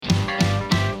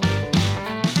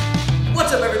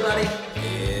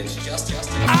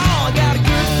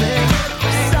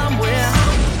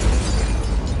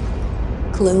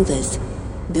Clovis,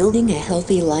 building a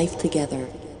healthy life together.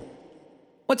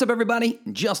 What's up, everybody?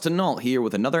 Justin Nault here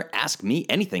with another Ask Me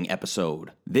Anything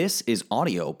episode. This is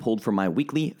audio pulled from my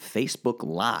weekly Facebook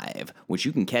Live, which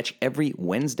you can catch every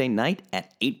Wednesday night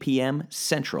at 8 p.m.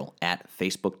 Central at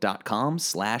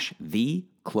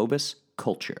facebook.com/theclovisculture.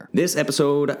 This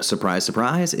episode, surprise,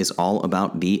 surprise, is all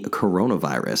about the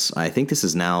coronavirus. I think this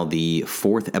is now the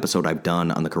fourth episode I've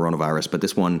done on the coronavirus, but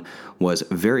this one was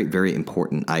very, very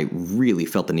important. I really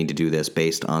felt the need to do this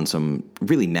based on some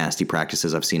really nasty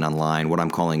practices I've seen online, what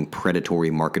I'm calling predatory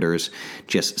marketers,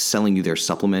 just selling you their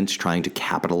supplements, trying to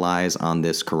capitalize on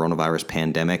this coronavirus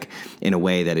pandemic in a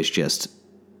way that is just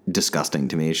disgusting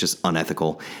to me. It's just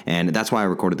unethical. And that's why I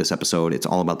recorded this episode. It's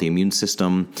all about the immune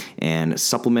system and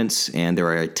supplements. And there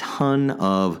are a ton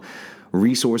of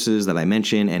resources that I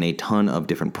mention and a ton of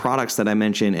different products that I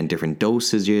mention and different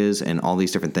dosages and all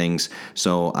these different things.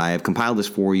 So I have compiled this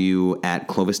for you at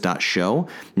clovis.show.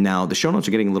 Now, the show notes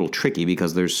are getting a little tricky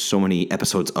because there's so many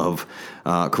episodes of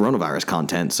coronavirus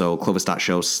content. So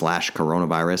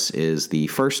clovis.show/coronavirus is the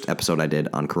first episode I did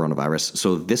on coronavirus.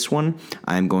 So this one,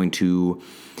 I'm going to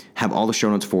have all the show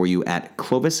notes for you at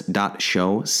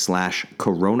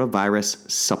clovis.show/coronavirus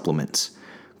supplements.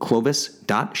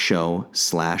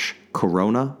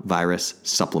 clovis.show/coronavirus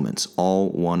supplements, all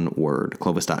one word,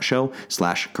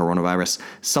 clovis.show/coronavirus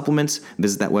supplements.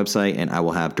 Visit that website and I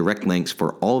will have direct links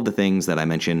for all of the things that I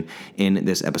mention in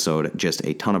this episode, just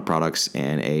a ton of products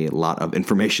and a lot of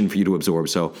information for you to absorb.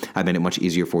 So I've made it much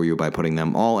easier for you by putting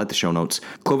them all at the show notes,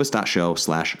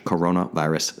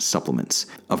 clovis.show/coronavirus supplements.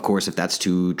 Of course, if that's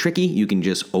too tricky, you can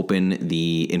just open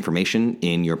the information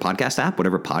in your podcast app,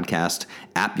 whatever podcast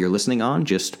app you're listening on,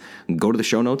 just go to the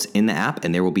show notes in the app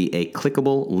and there will be a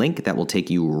clickable link that will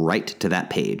take you right to that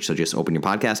page. So just open your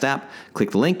podcast app, click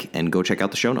the link, and go check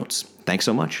out the show notes. Thanks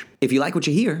so much. If you like what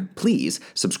you hear, please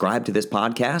subscribe to this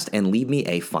podcast and leave me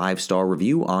a 5-star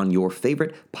review on your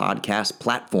favorite podcast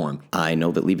platform. I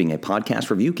know that leaving a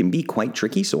podcast review can be quite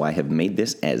tricky, so I have made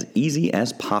this as easy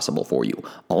as possible for you.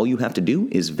 All you have to do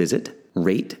is visit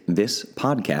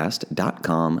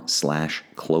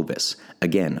ratethispodcast.com/Clovis.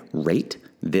 Again,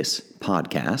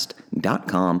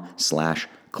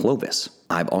 ratethispodcast.com/Clovis.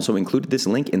 I've also included this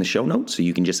link in the show notes, so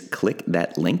you can just click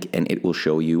that link and it will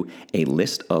show you a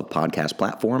list of podcast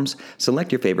platforms.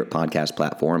 Select your favorite podcast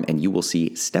platform and you will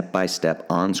see step-by-step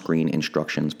on-screen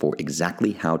instructions for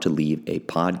exactly how to leave a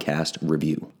podcast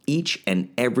review. Each and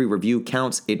every review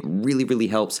counts. It really, really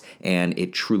helps, and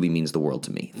it truly means the world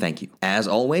to me. Thank you. As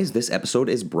always, this episode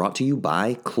is brought to you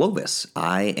by Clovis.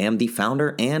 I am the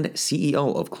founder and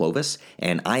CEO of Clovis,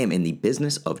 and I am in the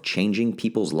business of changing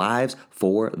people's lives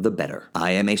for the better.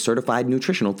 I am a certified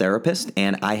nutritional therapist,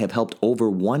 and I have helped over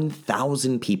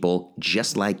 1,000 people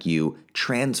just like you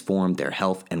transform their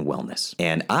health and wellness.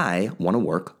 And I want to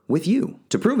work with you.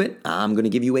 To prove it, I'm going to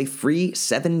give you a free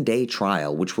 7-day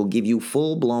trial, which will give you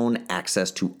full-blown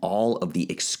access to all of the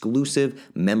exclusive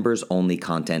members-only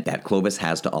content that Clovis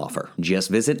has to offer. Just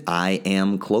visit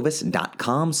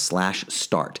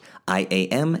iamclovis.com/start.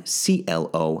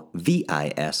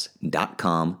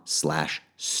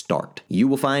 iamclovis.com/start. You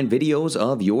will find videos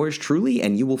of yours truly,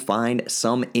 and you will find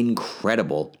some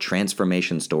incredible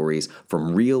transformation stories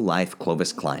from real-life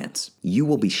Clovis clients. You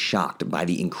will be shocked by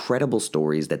the incredible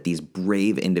stories that these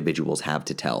brave individuals have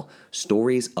to tell.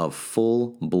 Stories of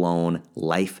full-blown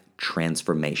life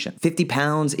transformation. 50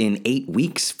 pounds in 8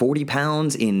 weeks, 40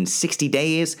 pounds in 60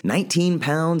 days, 19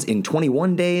 pounds in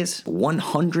 21 days,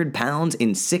 100 pounds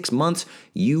in 6 months.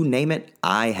 You name it,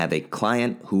 I have a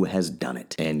client who has done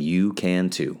it, and you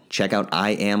can too. Check out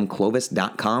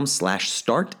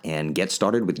iamclovis.com/start and get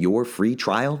started with your free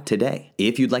trial today.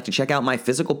 If you'd like to check out my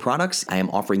physical products, I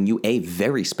am offering you a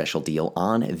very special deal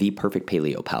on the Perfect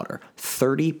Paleo Powder.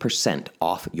 30%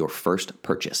 off your first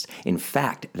purchase. In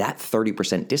fact, that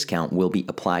 30% discount will be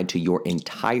applied to your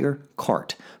entire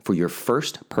cart for your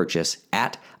first purchase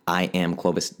at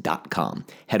iamclovis.com.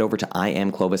 Head over to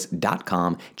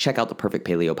iamclovis.com, check out the Perfect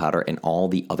Paleo Powder and all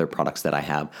the other products that I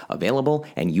have available,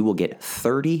 and you will get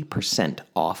 30%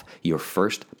 off your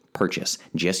first purchase.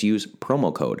 Just use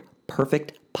promo code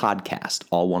PERFECTPODCAST,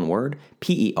 all one word,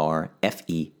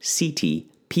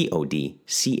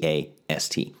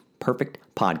 PERFECTPODCAST. Perfect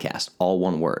Podcast, all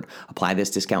one word. Apply this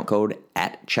discount code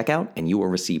at checkout and you will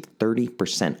receive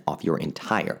 30% off your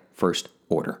entire first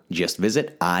order. Just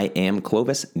visit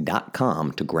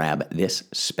iamclovis.com to grab this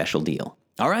special deal.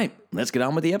 All right, let's get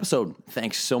on with the episode.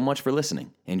 Thanks so much for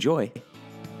listening. Enjoy.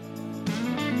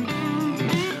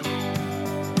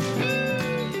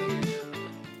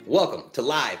 Welcome to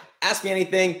Live Ask Me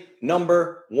Anything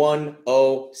number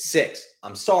 106.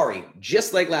 I'm sorry,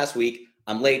 just like last week,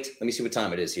 I'm late. Let me see what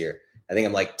time it is here. I think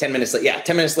I'm like 10 minutes late. Yeah,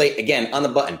 10 minutes late again on the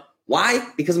button. Why?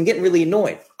 Because I'm getting really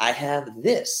annoyed. I have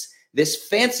this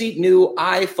fancy new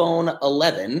iPhone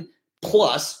 11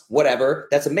 Plus, whatever.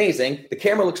 That's amazing. The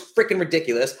camera looks freaking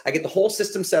ridiculous. I get the whole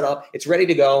system set up. It's ready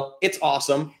to go. It's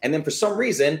awesome. And then for some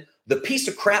reason, the piece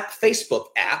of crap Facebook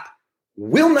app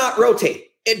will not rotate.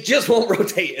 It just won't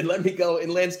rotate and let me go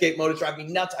in landscape mode. It's driving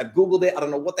me nuts. I've Googled it. I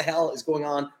don't know what the hell is going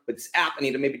on with this app. I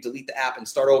need to maybe delete the app and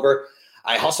start over.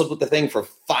 I hustled with the thing for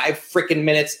 5 freaking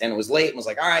minutes and it was late and was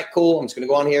like, all right, cool. I'm just going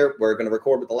to go on here. We're going to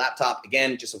record with the laptop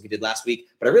again, just like we did last week.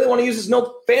 But I really want to use this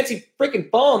no fancy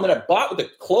freaking phone that I bought with a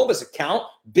Clovis account,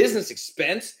 business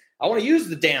expense. I want to use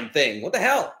the damn thing. What the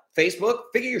hell? Facebook,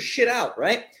 figure your shit out,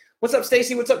 right? What's up,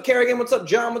 Stacy? What's up, Kerrigan? What's up,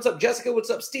 John? What's up, Jessica?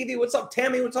 What's up, Stevie? What's up,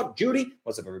 Tammy? What's up, Judy?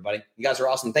 What's up, everybody? You guys are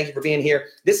awesome. Thank you for being here.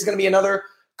 This is going to be another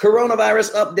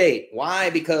coronavirus update.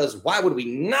 Why? Because why would we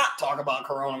not talk about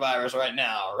coronavirus right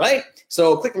now, right?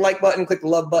 So click the like button, click the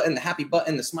love button, the happy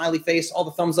button, the smiley face, all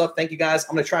the thumbs up. Thank you, guys.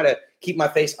 I'm going to try to keep my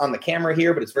face on the camera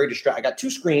here, but it's very distracting. I got 2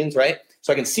 screens, right?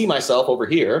 So I can see myself over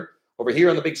here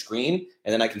on the big screen,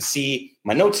 and then I can see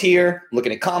my notes here. I'm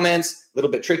looking at comments, a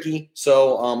little bit tricky.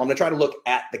 So I'm going to try to look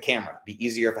at the camera. It'd be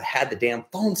easier if I had the damn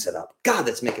phone set up. God,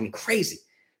 that's making me crazy.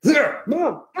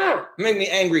 Make me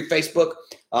angry, Facebook.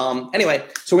 Anyway,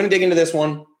 so we're going to dig into this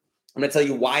one. I'm going to tell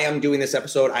you why I'm doing this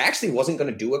episode. I actually wasn't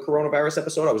going to do a coronavirus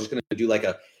episode. I was just going to do like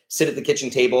a sit at the kitchen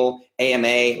table,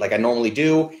 AMA, like I normally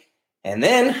do. And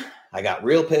then I got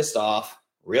real pissed off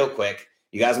real quick.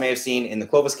 You guys may have seen in the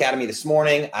Clovis Academy this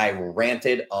morning, I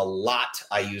ranted a lot.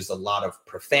 I used a lot of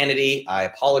profanity. I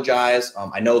apologize.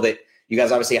 I know that you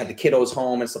guys obviously had the kiddos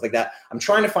home and stuff like that. I'm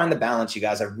trying to find the balance, you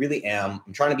guys. I really am.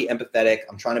 I'm trying to be empathetic.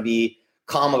 I'm trying to be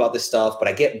calm about this stuff, but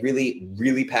I get really,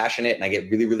 really passionate and I get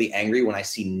really, really angry when I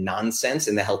see nonsense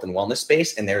in the health and wellness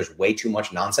space. And there's way too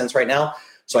much nonsense right now.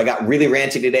 So I got really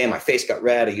ranty today. My face got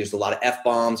red. I used a lot of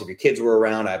F-bombs. If your kids were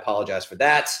around, I apologize for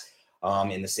that.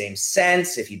 In the same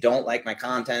sense, if you don't like my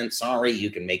content, sorry, you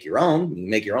can make your own. You can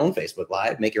make your own Facebook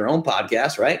Live, make your own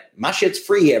podcast, right? My shit's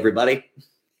free, everybody.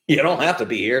 You don't have to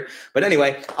be here. But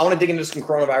anyway, I want to dig into some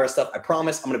coronavirus stuff. I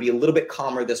promise I'm going to be a little bit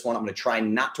calmer this one. I'm going to try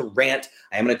not to rant.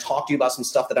 I am going to talk to you about some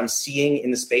stuff that I'm seeing in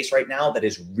the space right now that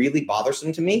is really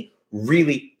bothersome to me.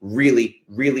 Really, really,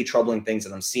 really troubling things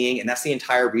that I'm seeing. And that's the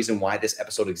entire reason why this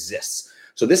episode exists.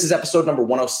 So this is episode number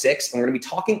 106, and we're going to be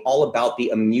talking all about the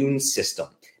immune system.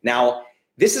 Now,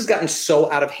 this has gotten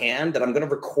so out of hand that I'm going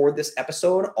to record this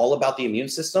episode all about the immune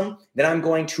system. Then I'm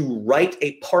going to write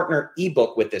a partner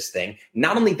ebook with this thing.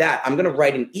 Not only that, I'm going to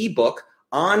write an ebook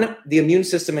on the immune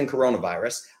system and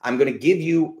coronavirus. I'm going to give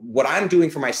you what I'm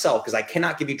doing for myself because I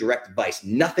cannot give you direct advice.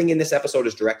 Nothing in this episode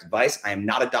is direct advice. I am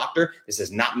not a doctor. This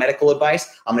is not medical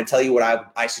advice. I'm going to tell you what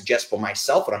I suggest for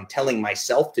myself, what I'm telling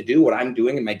myself to do, what I'm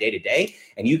doing in my day-to-day.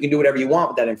 And you can do whatever you want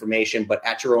with that information, but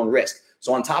at your own risk.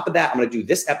 So on top of that, I'm going to do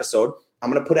this episode.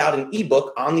 I'm going to put out an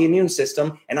ebook on the immune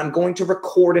system, and I'm going to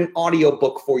record an audio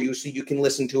book for you so you can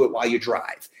listen to it while you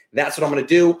drive. That's what I'm going to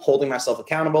do, holding myself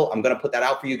accountable. I'm going to put that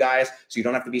out for you guys so you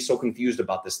don't have to be so confused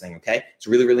about this thing, okay? It's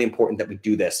really, really important that we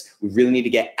do this. We really need to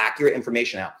get accurate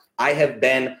information out. I have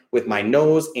been with my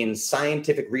nose in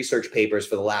scientific research papers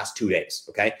for the last 2 days,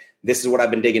 okay? This is what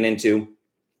I've been digging into,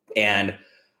 and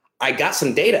I got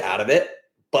some data out of it,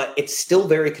 but it's still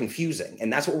very confusing.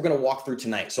 And that's what we're going to walk through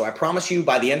tonight. So I promise you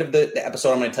by the end of the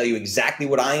episode, I'm going to tell you exactly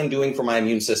what I am doing for my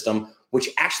immune system, which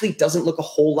actually doesn't look a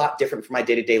whole lot different from my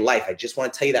day-to-day life. I just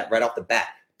want to tell you that right off the bat.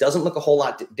 Doesn't look a whole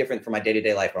lot different from my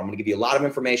day-to-day life, but I'm going to give you a lot of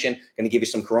information. Going to give you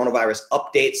some coronavirus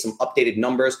updates, some updated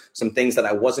numbers, some things that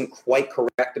I wasn't quite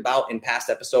correct about in past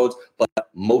episodes, but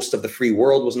most of the free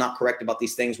world was not correct about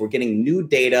these things. We're getting new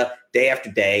data day after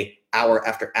day, hour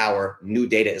after hour. New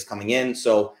data is coming in.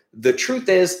 So the truth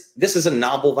is, this is a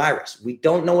novel virus. We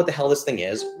don't know what the hell this thing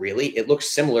is, really. It looks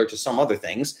similar to some other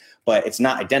things, but it's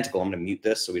not identical. I'm going to mute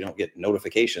this so we don't get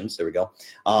notifications. There we go.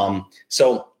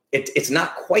 It's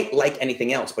not quite like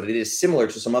anything else, but it is similar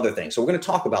to some other things. So we're going to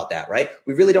talk about that, right?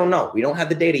 We really don't know. We don't have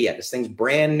the data yet. This thing's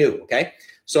brand new, okay?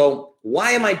 So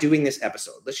why am I doing this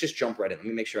episode? Let's just jump right in. Let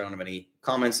me make sure I don't have any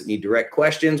comments that need direct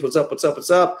questions. What's up, what's up,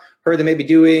 what's up? Heard they may be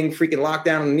doing freaking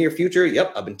lockdown in the near future.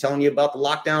 Yep, I've been telling you about the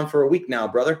lockdown for a week now,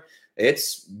 brother.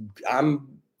 I'm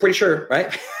pretty sure,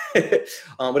 right?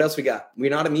 What else we got? We're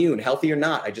not immune, healthy or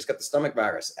not. I just got the stomach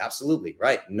virus. Absolutely,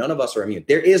 right. None of us are immune.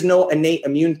 There is no innate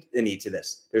immunity to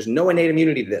this. There's no innate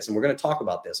immunity to this. And we're going to talk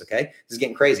about this, okay? This is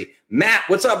getting crazy. Matt,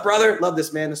 what's up, brother? Love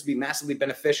this, man. This will be massively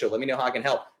beneficial. Let me know how I can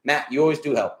help. Matt, you always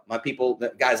do help. My people,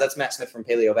 guys, that's Matt Smith from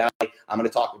Paleo Valley. I'm going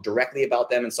to talk directly about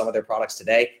them and some of their products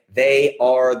today. They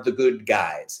are the good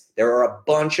guys. There are a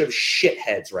bunch of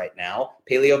shitheads right now.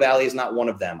 Paleo Valley is not one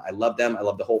of them. I love them. I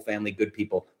love the whole family, good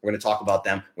people. We're going to talk about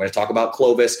them. We're going to talk about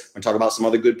Clovis. We're going to talk about some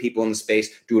other good people in the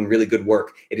space doing really good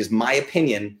work. It is my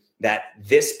opinion that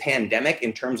this pandemic,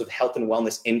 in terms of health and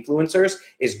wellness influencers,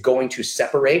 is going to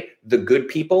separate the good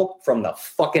people from the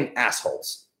fucking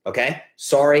assholes. Okay?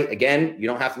 Sorry, again, you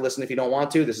don't have to listen if you don't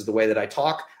want to. This is the way that I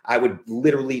talk. I would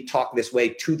literally talk this way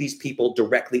to these people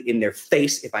directly in their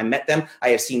face if I met them. I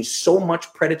have seen so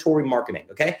much predatory marketing,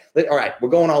 okay? All right, we're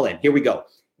going all in. Here we go.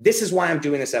 This is why I'm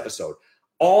doing this episode.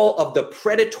 All of the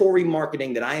predatory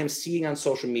marketing that I am seeing on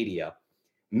social media,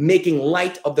 making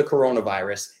light of the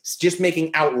coronavirus, just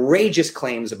making outrageous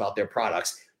claims about their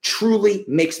products, truly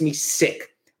makes me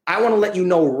sick. I want to let you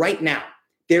know right now,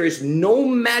 there is no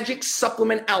magic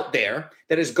supplement out there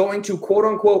that is going to, quote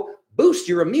unquote, boost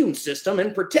your immune system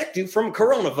and protect you from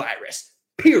coronavirus,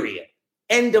 period.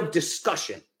 End of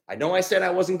discussion. I know I said I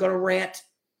wasn't going to rant.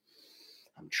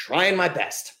 I'm trying my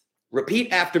best.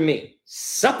 Repeat after me.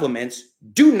 Supplements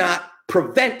do not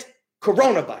prevent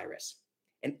coronavirus.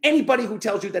 And anybody who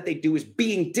tells you that they do is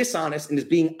being dishonest and is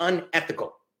being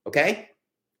unethical, okay?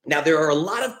 Now, there are a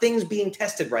lot of things being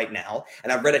tested right now,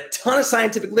 and I've read a ton of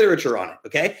scientific literature on it,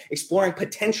 okay? Exploring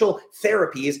potential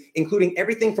therapies, including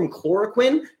everything from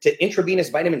chloroquine to intravenous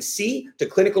vitamin C to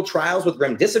clinical trials with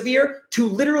remdesivir to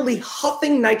literally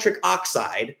huffing nitric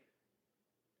oxide.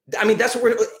 I mean, that's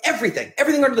what everything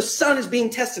under the sun is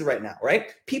being tested right now, right?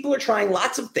 People are trying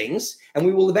lots of things, and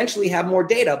we will eventually have more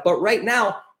data, but right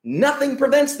now, nothing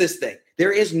prevents this thing.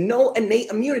 There is no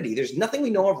innate immunity. There's nothing we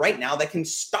know of right now that can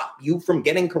stop you from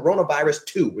getting coronavirus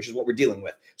 2, which is what we're dealing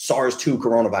with. SARS-2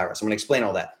 coronavirus. I'm going to explain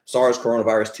all that. SARS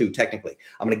coronavirus 2, technically.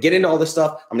 I'm going to get into all this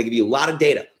stuff. I'm going to give you a lot of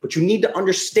data. But you need to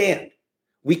understand,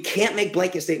 we can't make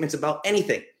blanket statements about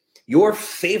anything. Your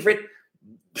favorite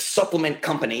supplement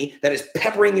company that is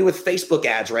peppering you with Facebook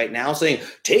ads right now saying,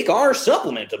 take our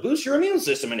supplement to boost your immune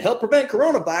system and help prevent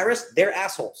coronavirus, they're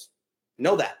assholes.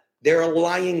 Know that. They're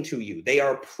lying to you. They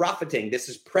are profiting. This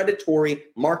is predatory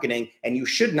marketing, and you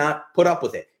should not put up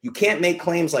with it. You can't make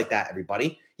claims like that,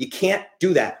 everybody. You can't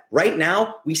do that. Right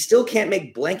now, we still can't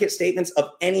make blanket statements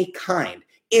of any kind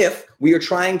if we are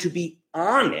trying to be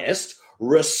honest,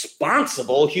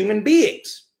 responsible human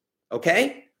beings.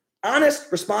 Okay?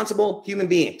 Honest, responsible human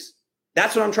beings.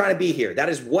 That's what I'm trying to be here. That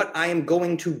is what I am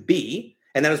going to be.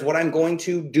 And that is what I'm going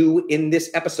to do in this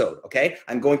episode, okay?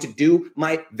 I'm going to do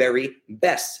my very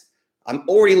best. I'm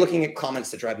already looking at comments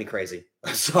that drive me crazy.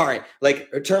 Sorry, like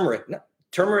turmeric. No,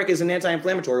 turmeric is an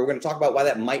anti-inflammatory. We're going to talk about why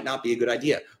that might not be a good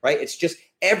idea, right? It's just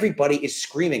everybody is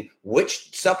screaming,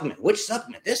 which supplement, this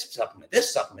supplement, this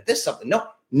supplement.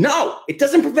 No, it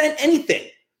doesn't prevent anything.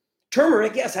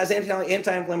 Turmeric, yes, has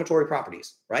anti-inflammatory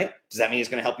properties, right? Does that mean it's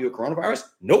going to help you with coronavirus?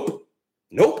 Nope.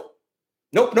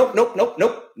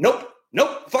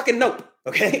 Fucking nope.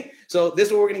 Okay. So this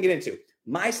is what we're going to get into.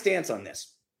 My stance on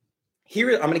this.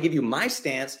 Here, I'm going to give you my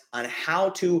stance on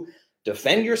how to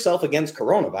defend yourself against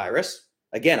coronavirus.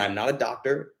 Again, I'm not a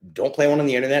doctor. Don't play one on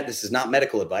the internet. This is not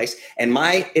medical advice. And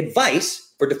my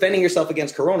advice for defending yourself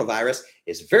against coronavirus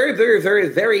is very, very, very,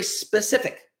 very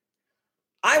specific.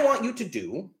 I want you to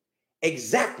do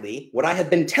exactly what I have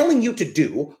been telling you to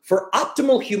do for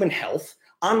optimal human health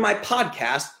on my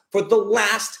podcast for the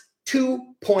last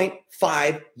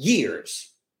 2.5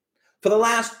 years. For the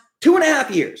last 2.5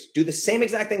 years, do the same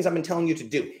exact things I've been telling you to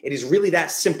do. It is really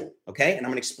that simple, okay? And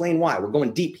I'm going to explain why. We're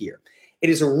going deep here. It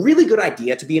is a really good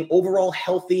idea to be an overall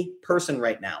healthy person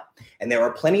right now. And there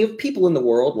are plenty of people in the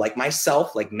world, like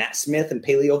myself, like Matt Smith and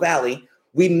Paleo Valley.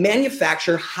 We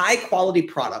manufacture high-quality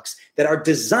products that are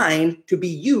designed to be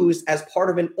used as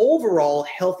part of an overall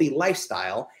healthy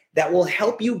lifestyle that will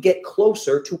help you get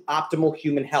closer to optimal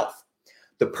human health.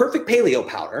 The Perfect Paleo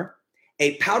Powder,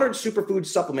 a powdered superfood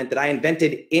supplement that I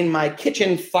invented in my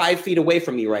kitchen 5 feet away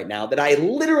from me right now, that I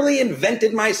literally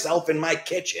invented myself in my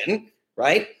kitchen,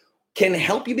 right, can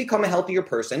help you become a healthier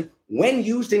person when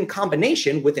used in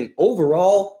combination with an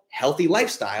overall healthy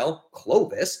lifestyle,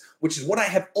 Clovis, which is what I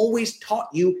have always taught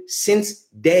you since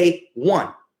day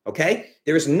one, okay?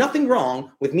 There is nothing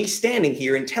wrong with me standing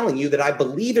here and telling you that I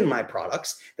believe in my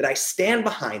products, that I stand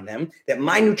behind them, that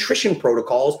my nutrition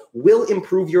protocols will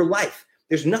improve your life.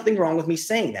 There's nothing wrong with me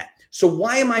saying that. So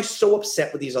why am I so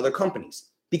upset with these other companies?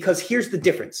 Because here's the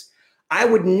difference. I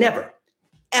would never,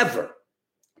 ever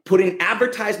put an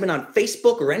advertisement on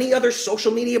Facebook or any other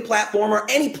social media platform or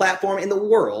any platform in the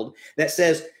world that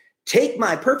says, take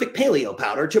my perfect paleo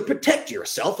powder to protect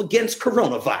yourself against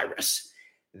coronavirus,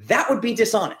 that would be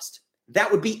dishonest.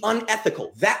 That would be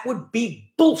unethical. That would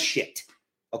be bullshit.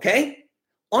 Okay?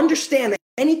 Understand that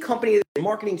any company that's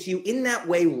marketing to you in that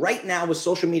way right now with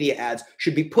social media ads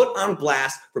should be put on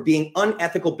blast for being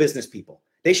unethical business people.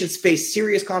 They should face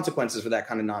serious consequences for that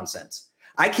kind of nonsense.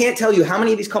 I can't tell you how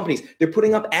many of these companies, they're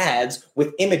putting up ads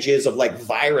with images of like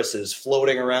viruses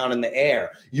floating around in the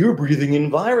air. You're breathing in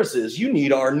viruses. You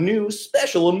need our new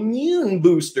special immune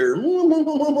booster.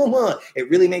 It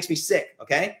really makes me sick,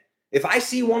 okay? If I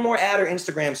see one more ad or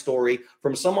Instagram story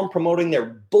from someone promoting their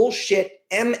bullshit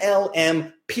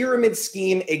MLM pyramid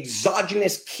scheme,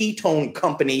 exogenous ketone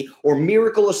company, or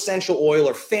miracle essential oil,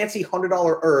 or fancy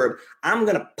 $100 herb, I'm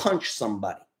going to punch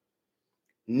somebody.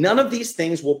 None of these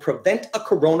things will prevent a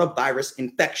coronavirus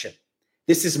infection.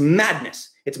 This is madness.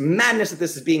 It's madness that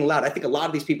this is being allowed. I think a lot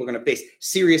of these people are going to face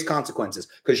serious consequences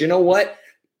because you know what?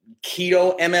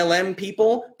 Keto MLM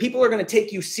people are going to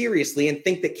take you seriously and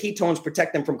think that ketones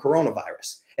protect them from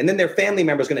coronavirus. And then their family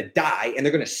member is going to die and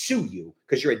they're going to sue you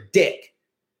because you're a dick.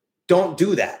 Don't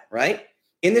do that, right?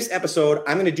 In this episode,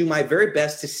 I'm going to do my very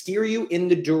best to steer you in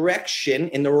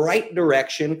the right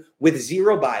direction with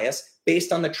zero bias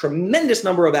based on the tremendous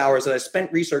number of hours that I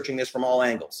spent researching this from all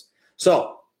angles.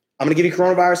 So I'm going to give you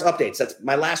coronavirus updates. That's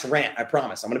my last rant, I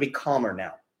promise. I'm going to be calmer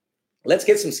now. Let's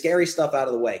get some scary stuff out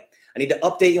of the way. I need to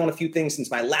update you on a few things since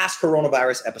my last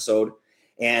coronavirus episode,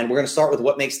 and we're going to start with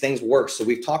what makes things worse. So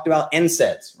we've talked about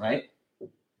NSAIDs, right?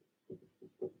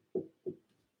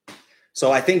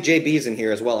 So I think JB's in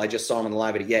here as well. I just saw him in the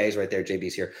live. Yeah, he's right there.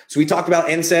 JB's here. So we talked about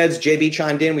NSAIDs. JB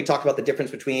chimed in. We talked about the difference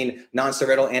between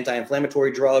non-steroidal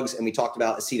anti-inflammatory drugs, and we talked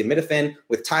about acetaminophen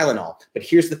with Tylenol. But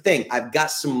here's the thing. I've got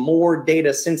some more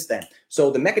data since then. So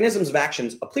the mechanisms of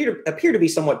actions appear to be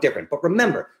somewhat different. But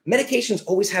remember, medications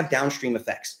always have downstream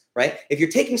effects, right? If you're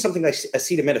taking something like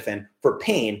acetaminophen for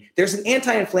pain, there's an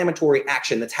anti-inflammatory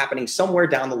action that's happening somewhere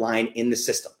down the line in the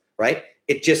system, right?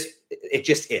 It just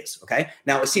is, okay?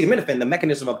 Now, acetaminophen, the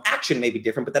mechanism of action may be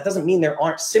different, but that doesn't mean there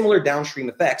aren't similar downstream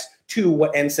effects to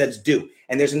what NSAIDs do.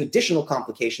 And there's an additional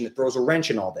complication that throws a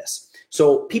wrench in all this.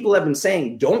 So people have been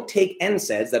saying, don't take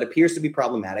NSAIDs, that appears to be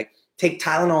problematic. Take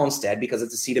Tylenol instead because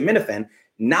it's acetaminophen,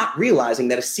 not realizing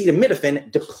that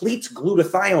acetaminophen depletes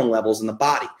glutathione levels in the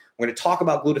body. We're going to talk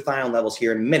about glutathione levels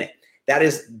here in a minute. That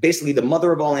is basically the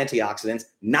mother of all antioxidants,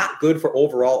 not good for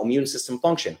overall immune system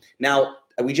function. Now,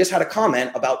 we just had a comment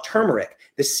about turmeric.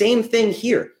 The same thing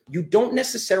here. You don't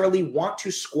necessarily want to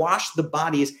squash the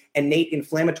body's innate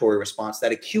inflammatory response,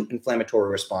 that acute inflammatory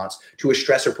response to a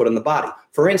stressor put on the body.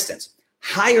 For instance,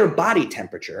 higher body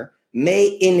temperature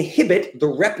may inhibit the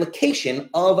replication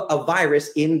of a virus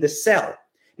in the cell.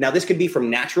 Now, this could be from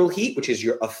natural heat, which is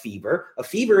a fever. A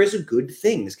fever is a good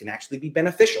thing. This can actually be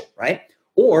beneficial, right?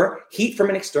 Or heat from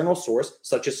an external source,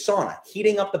 such as sauna,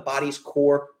 heating up the body's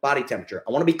core body temperature.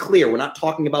 I want to be clear. We're not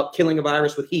talking about killing a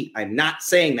virus with heat. I'm not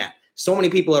saying that. So many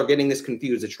people are getting this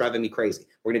confused. It's driving me crazy.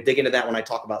 We're going to dig into that when I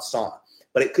talk about sauna.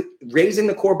 But raising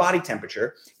the core body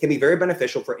temperature can be very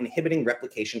beneficial for inhibiting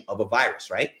replication of a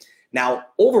virus, right? Now,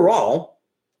 overall,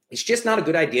 it's just not a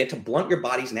good idea to blunt your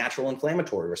body's natural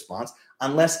inflammatory response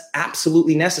unless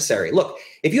absolutely necessary. Look,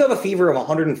 if you have a fever of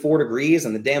 104 degrees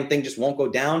and the damn thing just won't go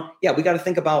down, yeah, we got to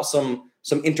think about some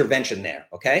intervention there,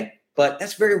 okay? But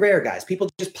that's very rare, guys. People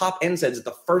just pop NSAIDs at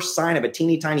the first sign of a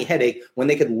teeny tiny headache when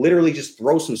they could literally just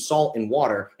throw some salt in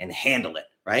water and handle it,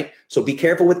 right? So be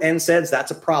careful with NSAIDs.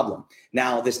 That's a problem.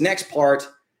 Now, this next part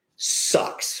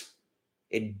sucks.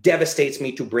 It devastates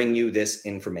me to bring you this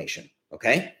information,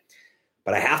 okay?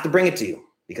 But I have to bring it to you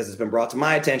because it's been brought to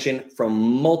my attention from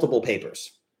multiple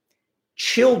papers.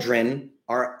 Children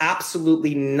are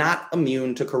absolutely not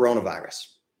immune to coronavirus,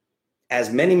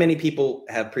 as many, many people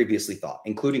have previously thought,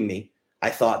 including me.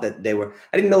 I thought that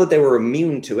I didn't know that they were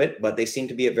immune to it, but they seem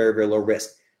to be at very, very low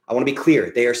risk. I want to be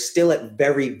clear. They are still at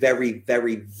very, very,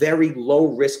 very, very low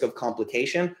risk of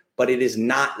complication, but it is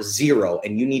not zero,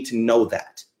 and you need to know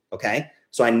that, okay?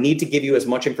 So I need to give you as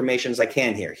much information as I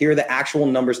can here. Here are the actual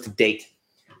numbers to date.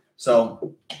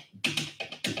 So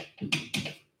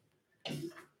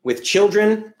with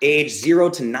children age 0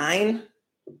 to 9,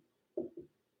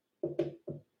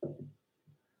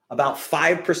 about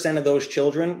 5% of those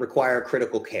children require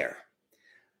critical care.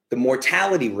 The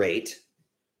mortality rate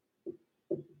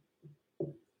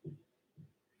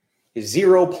is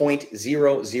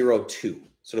 0.002.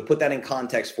 So to put that in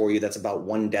context for you, that's about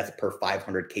 1 death per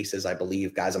 500 cases, I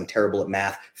believe. Guys, I'm terrible at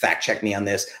math. Fact check me on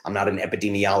this. I'm not an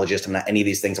epidemiologist. I'm not any of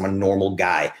these things. I'm a normal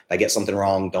guy. If I get something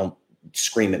wrong, don't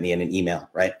scream at me in an email,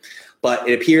 right? But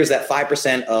it appears that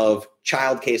 5% of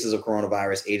child cases of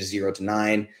coronavirus ages 0 to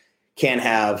 9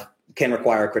 can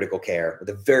require critical care with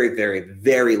a very, very,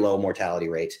 very low mortality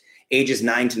rate. Ages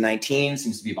 9 to 19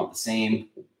 seems to be about the same,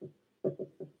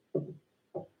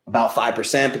 about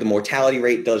 5%, but the mortality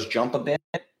rate does jump a bit,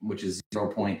 which is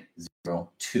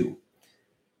 0.02.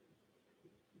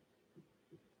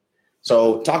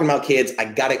 So talking about kids, I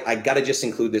gotta just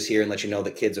include this here and let you know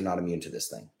that kids are not immune to this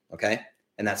thing, okay?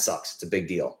 And that sucks. It's a big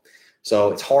deal.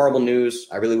 So it's horrible news.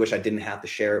 I really wish I didn't have to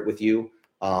share it with you.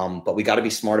 But we got to be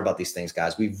smart about these things,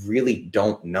 guys. We really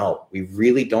don't know. We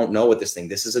really don't know what this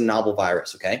is a novel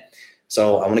virus, okay?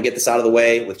 So I want to get this out of the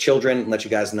way with children and let you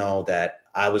guys know that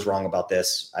I was wrong about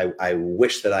this. I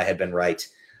wish that I had been right.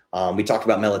 We talked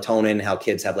about melatonin, how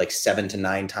kids have like 7 to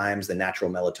 9 times the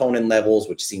natural melatonin levels,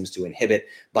 which seems to inhibit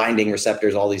binding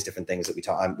receptors, all these different things that we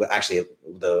talk. Actually,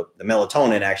 the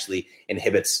melatonin actually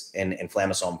inhibits an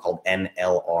inflammasome called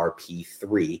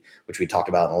NLRP3, which we talked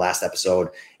about in the last episode.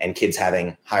 And kids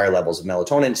having higher levels of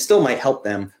melatonin still might help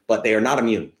them, but they are not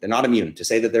immune. They're not immune. To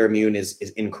say that they're immune is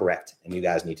incorrect. And you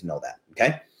guys need to know that,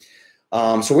 okay?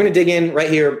 So we're going to dig in right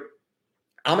here.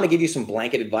 I'm going to give you some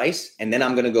blanket advice, and then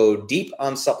I'm going to go deep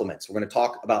on supplements. We're going to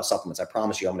talk about supplements. I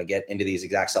promise you I'm going to get into these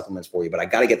exact supplements for you, but I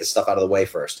got to get this stuff out of the way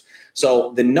first.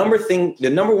 So the number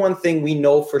one thing we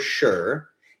know for sure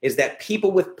is that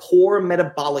people with poor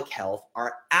metabolic health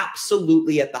are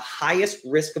absolutely at the highest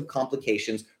risk of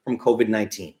complications from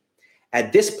COVID-19.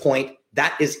 At this point,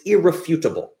 that is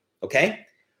irrefutable, okay?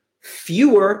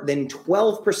 Fewer than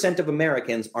 12% of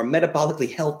Americans are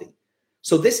metabolically healthy.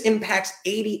 So this impacts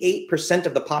 88%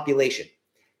 of the population.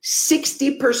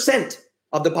 60%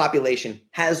 of the population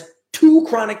has 2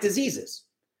 chronic diseases.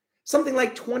 Something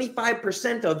like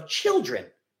 25% of children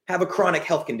have a chronic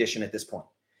health condition at this point.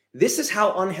 This is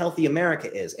how unhealthy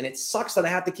America is. And it sucks that I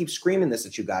have to keep screaming this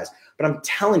at you guys. But I'm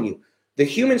telling you, the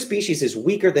human species is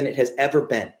weaker than it has ever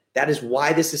been. That is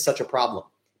why this is such a problem.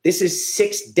 This is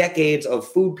 6 decades of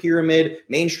food pyramid,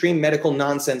 mainstream medical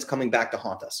nonsense coming back to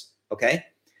haunt us, okay?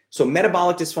 So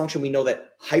metabolic dysfunction, we know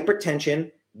that hypertension,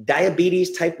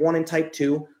 diabetes type 1 and type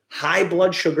 2, high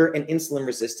blood sugar and insulin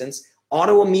resistance,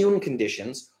 autoimmune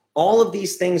conditions, all of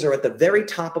these things are at the very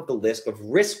top of the list of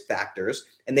risk factors,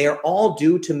 and they are all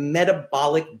due to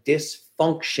metabolic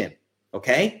dysfunction,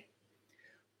 okay?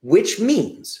 Which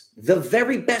means the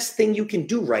very best thing you can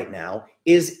do right now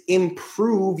is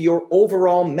improve your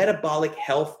overall metabolic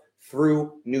health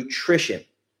through nutrition,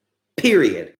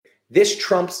 period. This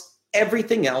trumps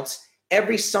everything else,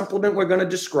 every supplement we're going to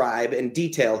describe and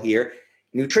detail here.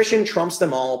 Nutrition trumps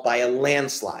them all by a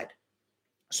landslide.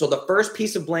 So the first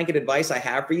piece of blanket advice I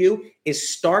have for you is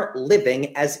start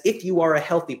living as if you are a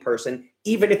healthy person,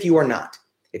 even if you are not.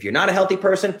 If you're not a healthy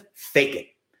person, fake it.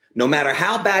 No matter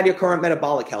how bad your current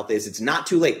metabolic health is, it's not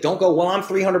too late. Don't go, well, I'm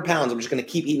 300 pounds. I'm just going to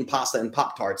keep eating pasta and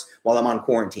Pop-Tarts while I'm on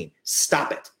quarantine.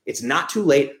 Stop it. It's not too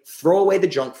late. Throw away the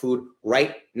junk food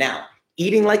right now.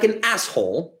 Eating like an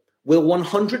asshole will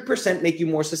 100% make you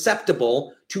more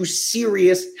susceptible to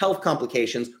serious health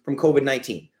complications from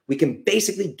COVID-19. We can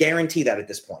basically guarantee that at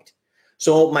this point.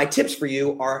 So my tips for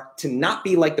you are to not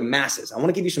be like the masses. I want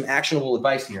to give you some actionable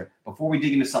advice here before we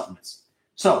dig into supplements.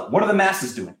 So what are the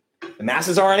masses doing? The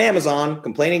masses are on Amazon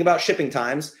complaining about shipping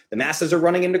times. The masses are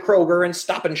running into Kroger and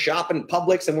Stop and Shop and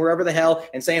Publix and wherever the hell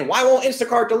and saying, why won't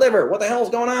Instacart deliver? What the hell is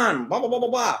going on? Blah, blah, blah, blah,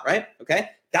 blah, right? Okay.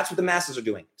 That's what the masses are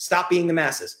doing. Stop being the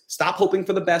masses. Stop hoping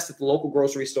for the best at the local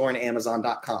grocery store and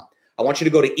Amazon.com. I want you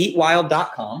to go to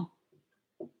eatwild.com.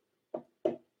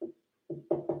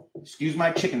 Excuse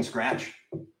my chicken scratch.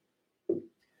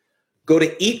 Go to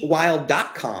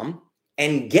eatwild.com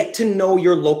and get to know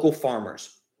your local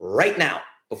farmers right now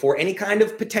before any kind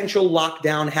of potential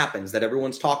lockdown happens that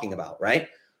everyone's talking about, right?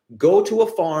 Go to a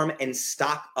farm and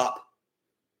stock up.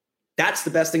 That's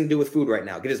the best thing to do with food right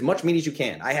now. Get as much meat as you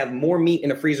can. I have more meat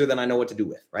in a freezer than I know what to do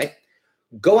with, right?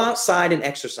 Go outside and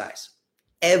exercise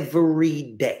every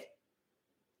day.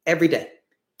 Every day.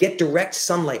 Get direct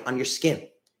sunlight on your skin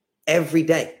every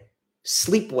day.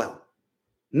 Sleep well.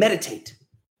 Meditate.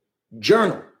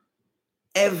 Journal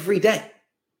every day,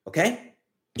 okay?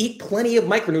 Eat plenty of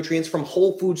micronutrients from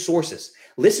whole food sources.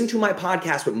 Listen to my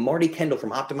podcast with Marty Kendall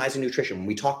from Optimizing Nutrition when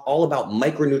we talk all about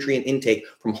micronutrient intake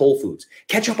from whole foods.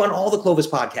 Catch up on all the Clovis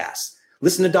podcasts.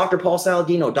 Listen to Dr. Paul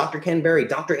Saladino, Dr. Ken Berry,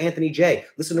 Dr. Anthony J.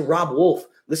 Listen to Rob Wolf.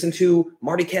 Listen to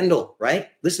Marty Kendall, right?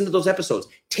 Listen to those episodes.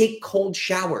 Take cold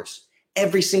showers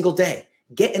every single day.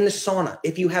 Get in the sauna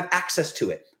if you have access to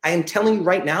it. I am telling you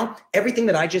right now, everything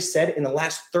that I just said in the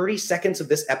last 30 seconds of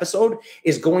this episode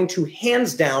is going to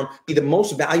hands down be the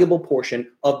most valuable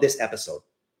portion of this episode.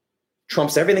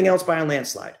 trumps everything else by a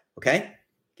landslide. Okay.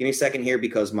 Give me a second here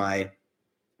because my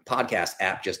podcast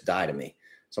app just died on me.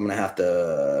 So I'm going to have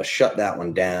to shut that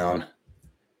one down.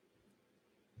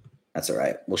 That's all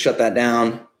right. We'll shut that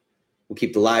down. We'll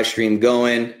keep the live stream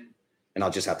going, and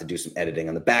I'll just have to do some editing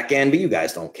on the back end, but you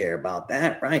guys don't care about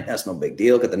that, right? That's no big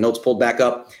deal. Get the notes pulled back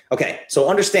up. Okay, so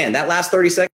understand that last 30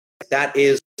 seconds, that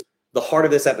is the heart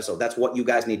of this episode. That's what you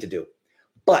guys need to do.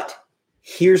 But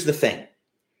here's the thing.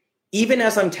 Even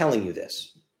as I'm telling you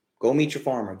this, go meet your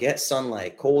farmer, get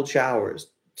sunlight, cold showers,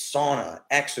 sauna,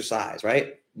 exercise,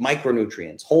 right?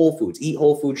 Micronutrients, whole foods, eat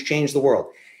whole foods, change the world.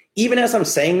 Even as I'm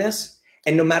saying this,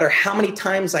 and no matter how many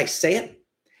times I say it,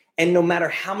 and no matter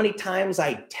how many times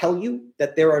I tell you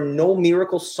that there are no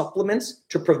miracle supplements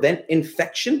to prevent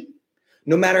infection,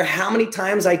 no matter how many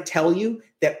times I tell you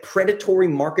that predatory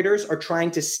marketers are trying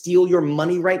to steal your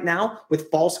money right now with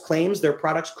false claims their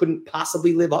products couldn't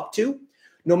possibly live up to,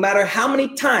 no matter how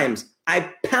many times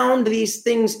I pound these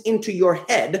things into your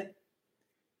head,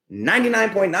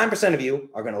 99.9% of you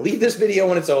are going to leave this video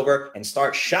when it's over and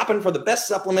start shopping for the best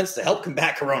supplements to help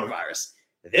combat coronavirus.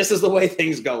 This is the way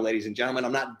things go, ladies and gentlemen.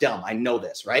 I'm not dumb. I know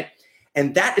this, right?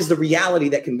 And that is the reality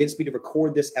that convinced me to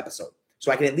record this episode,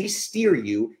 so I can at least steer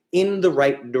you in the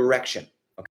right direction,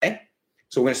 okay?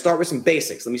 So we're going to start with some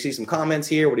basics. Let me see some comments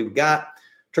here. What do we got?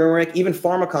 Turmeric, even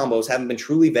pharma combos haven't been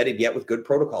truly vetted yet with good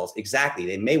protocols. Exactly.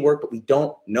 They may work, but we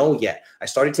don't know yet. I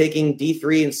started taking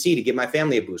D3 and C to give my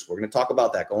family a boost. We're going to talk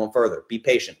about that going further. Be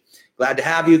patient. Glad to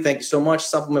have you. Thank you so much.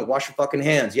 Supplement, wash your fucking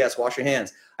hands. Yes, wash your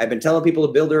hands. I've been telling people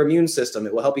to build their immune system.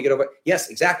 It will help you get over. Yes,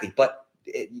 exactly. But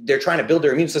they're trying to build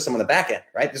their immune system on the back end,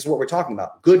 right? This is what we're talking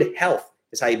about. Good health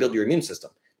is how you build your immune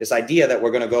system. This idea that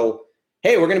we're going to go,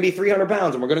 hey, we're going to be 300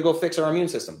 pounds and we're going to go fix our immune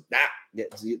system.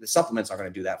 The supplements aren't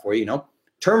going to do that for you, you know?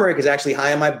 Turmeric is actually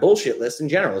high on my bullshit list in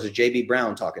general. This is J.B.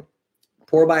 Brown talking.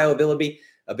 Poor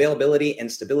availability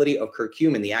and stability of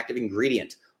curcumin, the active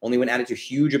ingredient, only when added to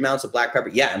huge amounts of black pepper.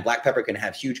 Yeah, and black pepper can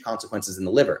have huge consequences in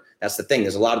the liver. That's the thing.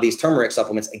 There's a lot of these turmeric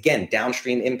supplements, again,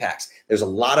 downstream impacts. There's a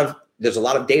lot of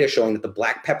data showing that the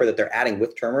black pepper that they're adding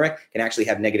with turmeric can actually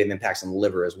have negative impacts on the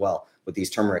liver as well with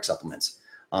these turmeric supplements.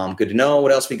 Good to know.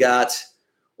 What else we got?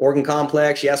 Organ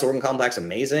complex. Yes, organ complex.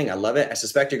 Amazing. I love it. I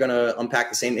suspect you're going to unpack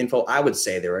the same info. I would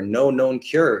say there are no known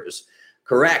cures.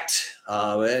 Correct.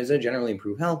 Does it generally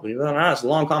improve health? It's a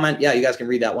long comment. Yeah, you guys can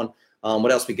read that one.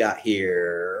 What else we got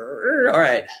here? All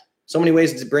right. So many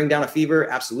ways to bring down a fever.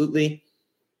 Absolutely.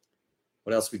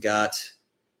 What else we got?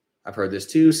 I've heard this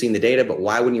too, seen the data, but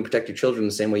why wouldn't you protect your children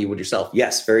the same way you would yourself?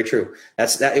 Yes, very true.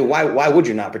 That's that. Why would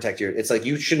you not protect it's like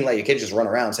you shouldn't let your kids just run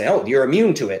around and say, oh, you're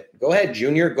immune to it. Go ahead,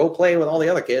 Junior, go play with all the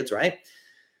other kids, right?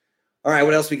 All right,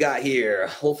 what else we got here?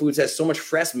 Whole Foods has so much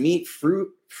fresh meat,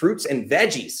 fruits, and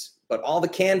veggies, but all the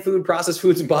canned food, processed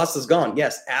foods, and pasta is gone.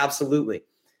 Yes, absolutely.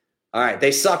 All right,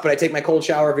 they suck, but I take my cold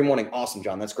shower every morning. Awesome,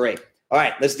 John. That's great. All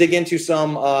right, let's dig into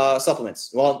some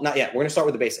supplements. Well, not yet. We're going to start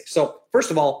with the basics. So first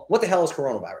of all, what the hell is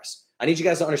coronavirus? I need you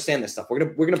guys to understand this stuff. We're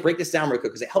gonna break this down real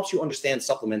quick because it helps you understand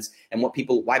supplements and why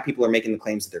people are making the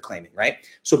claims that they're claiming, right?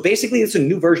 So basically, it's a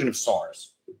new version of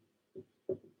SARS,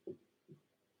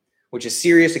 which is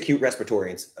serious acute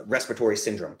respiratory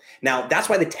syndrome. Now, that's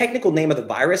why the technical name of the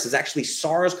virus is actually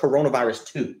SARS coronavirus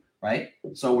 2, right?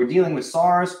 So we're dealing with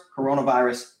SARS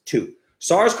coronavirus 2.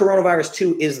 SARS coronavirus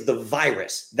 2 is the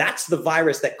virus. That's the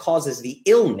virus that causes the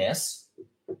illness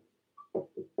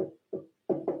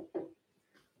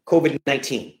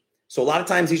COVID-19. So a lot of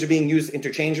times these are being used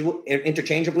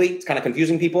interchangeably. It's kind of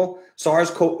confusing people. SARS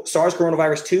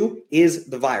coronavirus 2 is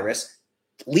the virus,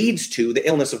 leads to the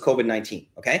illness of COVID-19,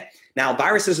 okay? Now,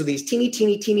 viruses are these teeny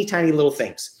tiny little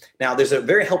things. Now, there's a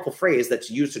very helpful phrase that's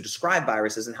used to describe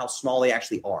viruses and how small they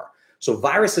actually are. So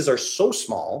viruses are so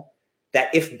small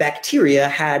that if bacteria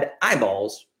had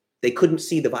eyeballs, they couldn't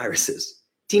see the viruses.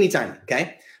 Teeny tiny,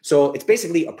 okay? So it's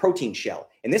basically a protein shell.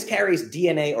 And this carries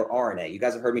DNA or RNA. You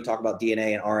guys have heard me talk about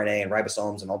DNA and RNA and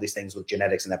ribosomes and all these things with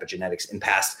genetics and epigenetics in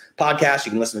past podcasts.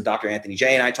 You can listen to Dr. Anthony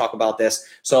J and I talk about this.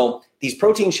 So these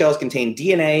protein shells contain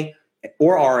DNA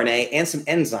or RNA and some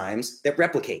enzymes that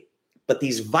replicate. But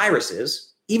these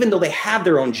viruses, even though they have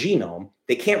their own genome,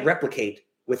 they can't replicate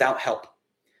without help.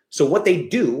 So what they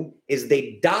do is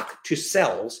they dock to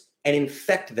cells and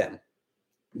infect them.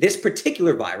 This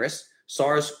particular virus,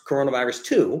 SARS coronavirus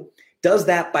 2, does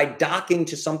that by docking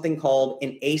to something called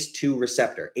an ACE2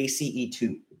 receptor,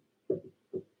 ACE2.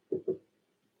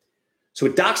 So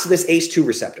it docks to this ACE2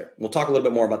 receptor. We'll talk a little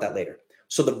bit more about that later.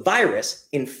 So the virus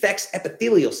infects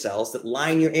epithelial cells that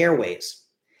line your airways.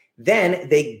 Then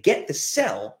they get the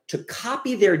cell to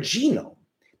copy their genome.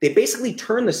 they basically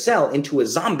turn the cell into a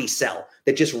zombie cell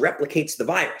that just replicates the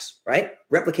virus, right?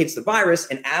 Replicates the virus.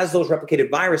 And as those replicated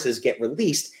viruses get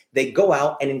released, they go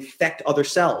out and infect other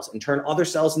cells and turn other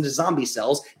cells into zombie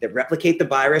cells that replicate the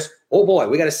virus. Oh boy,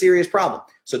 we got a serious problem.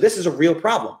 So this is a real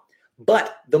problem.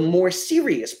 But the more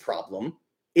serious problem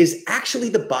is actually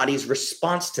the body's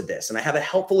response to this. And I have a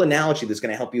helpful analogy that's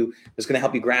going to help you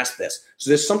grasp this. So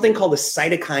there's something called a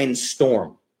cytokine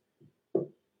storm.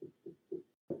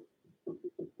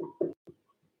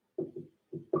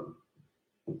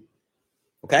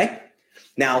 Okay?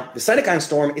 Now, the cytokine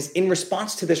storm is in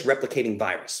response to this replicating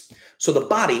virus. So the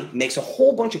body makes a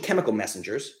whole bunch of chemical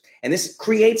messengers, and this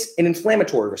creates an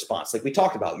inflammatory response, like we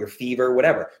talked about, your fever,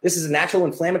 whatever. This is a natural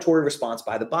inflammatory response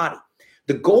by the body.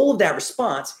 The goal of that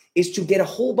response is to get a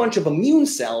whole bunch of immune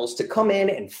cells to come in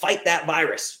and fight that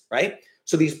virus, right?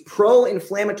 So these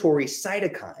pro-inflammatory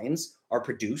cytokines are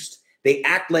produced. They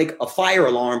act like a fire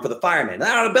alarm for the firemen.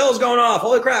 Ah, the bell's going off.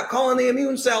 Holy crap, call in the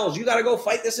immune cells. You got to go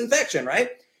fight this infection, right?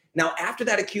 Now, after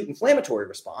that acute inflammatory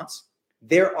response,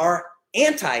 there are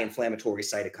anti-inflammatory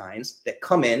cytokines that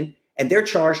come in, and they're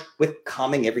charged with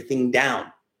calming everything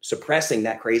down, suppressing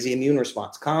that crazy immune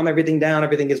response. Calm everything down,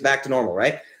 everything gets back to normal,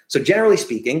 right? So generally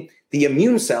speaking, the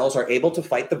immune cells are able to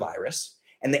fight the virus,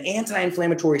 and the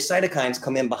anti-inflammatory cytokines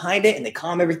come in behind it, and they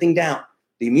calm everything down.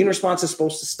 The immune response is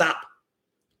supposed to stop.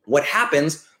 What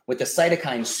happens with the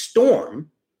cytokine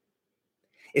storm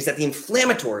is that the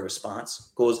inflammatory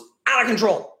response goes out of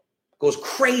control, goes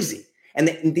crazy. And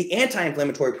the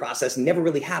anti-inflammatory process never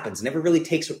really happens, never really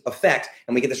takes effect,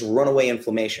 and we get this runaway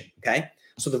inflammation, okay?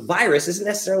 So the virus isn't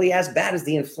necessarily as bad as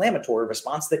the inflammatory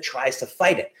response that tries to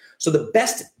fight it. So the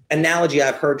best analogy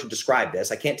I've heard to describe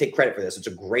this, I can't take credit for this, it's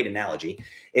a great analogy,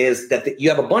 is that you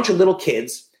have a bunch of little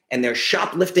kids and they're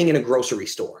shoplifting in a grocery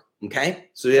store, okay?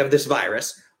 So you have this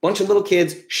virus, bunch of little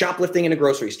kids shoplifting in a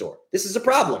grocery store. This is a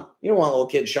problem. You don't want little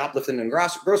kids shoplifting in a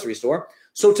grocery store.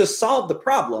 So to solve the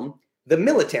problem, the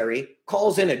military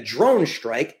calls in a drone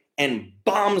strike and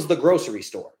bombs the grocery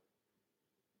store.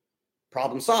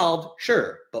 Problem solved,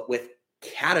 sure, but with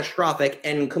catastrophic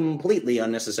and completely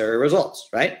unnecessary results,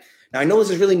 right? Now, I know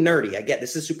this is really nerdy. I get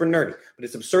this is super nerdy, but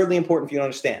it's absurdly important for you to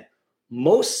understand.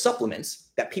 Most supplements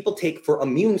that people take for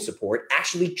immune support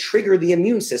actually trigger the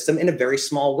immune system in a very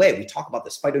small way. We talk about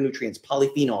this, phytonutrients,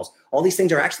 polyphenols, all these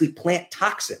things are actually plant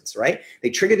toxins, right? They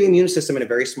trigger the immune system in a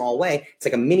very small way. It's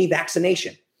like a mini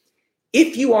vaccination.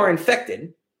 If you are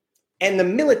infected and the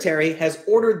military has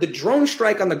ordered the drone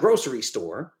strike on the grocery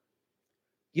store,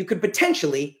 you could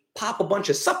potentially pop a bunch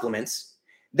of supplements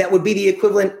that would be the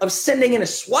equivalent of sending in a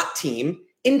SWAT team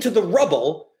into the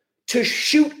rubble to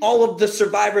shoot all of the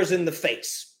survivors in the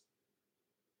face.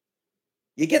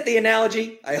 You get the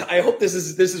analogy? I hope this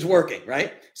is working,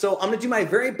 right? So I'm going to do my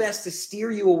very best to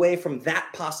steer you away from that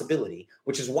possibility,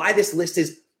 which is why this list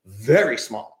is very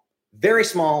small. Very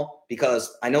small,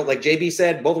 because I know, like JB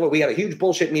said, both of us, we have a huge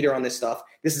bullshit meter on this stuff.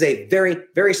 This is a very,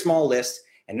 very small list.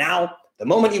 And now, the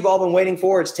moment you've all been waiting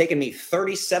for, it's taken me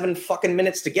 37 fucking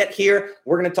minutes to get here.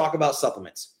 We're going to talk about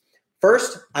supplements.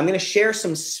 First, I'm going to share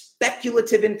some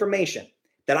speculative information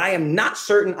that I am not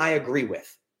certain I agree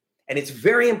with. And it's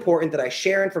very important that I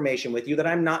share information with you that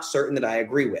I'm not certain that I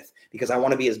agree with, because I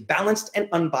want to be as balanced and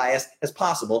unbiased as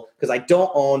possible, because I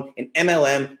don't own an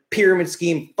MLM pyramid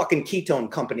scheme fucking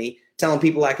ketone company telling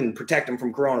people I can protect them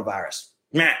from coronavirus.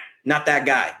 Nah, not that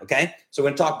guy, okay? So we're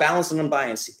going to talk balanced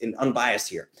and unbiased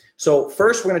here. So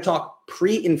first, we're going to talk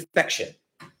pre-infection.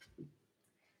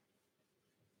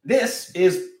 This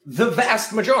is the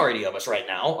vast majority of us right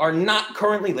now are not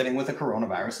currently living with a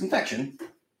coronavirus infection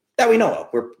that we know of.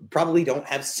 We probably don't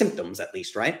have symptoms, at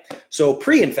least, right? So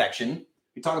pre-infection,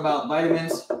 we talk about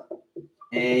vitamins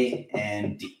A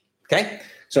and D, okay?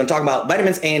 So I'm talking about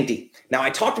vitamins A and D. Now, I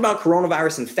talked about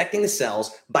coronavirus infecting the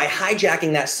cells by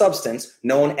hijacking that substance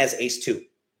known as ACE2,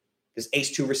 this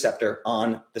ACE2 receptor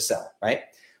on the cell, right?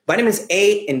 Vitamins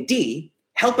A and D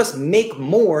help us make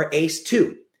more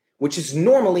ACE2, which is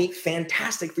normally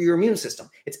fantastic for your immune system.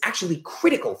 It's actually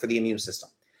critical for the immune system.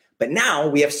 But now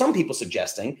we have some people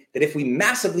suggesting that if we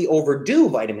massively overdo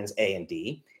vitamins A and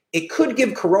D, it could give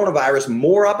coronavirus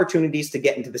more opportunities to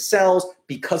get into the cells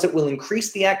because it will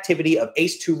increase the activity of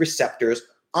ACE2 receptors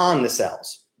on the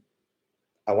cells.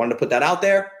 I wanted to put that out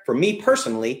there. For me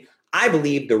personally, I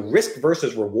believe the risk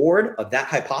versus reward of that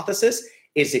hypothesis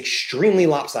is extremely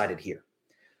lopsided here.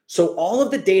 So all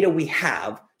of the data we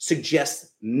have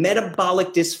suggests metabolic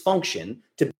dysfunction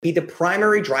to be the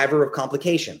primary driver of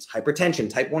complications. Hypertension,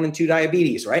 type 1 and 2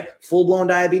 diabetes, right? Full-blown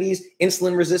diabetes,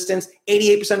 insulin resistance,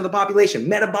 88% of the population.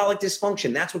 Metabolic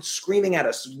dysfunction, that's what's screaming at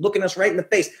us, looking us right in the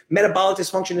face. Metabolic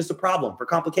dysfunction is the problem for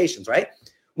complications, right?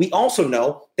 We also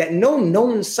know that no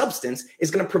known substance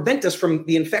is going to prevent us from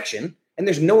the infection, and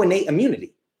there's no innate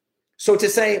immunity. So to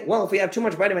say, well, if we have too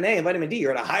much vitamin A and vitamin D,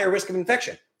 you're at a higher risk of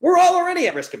infection. We're all already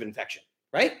at risk of infection,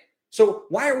 right? So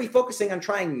why are we focusing on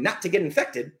trying not to get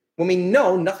infected when we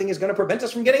know nothing is going to prevent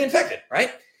us from getting infected,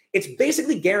 right? It's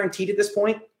basically guaranteed at this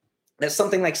point that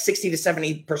something like 60 to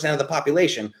 70% of the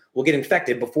population will get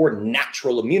infected before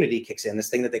natural immunity kicks in, this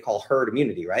thing that they call herd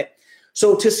immunity, right?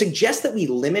 So to suggest that we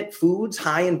limit foods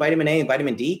high in vitamin A and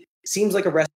vitamin D seems like a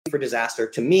recipe for disaster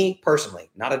to me personally,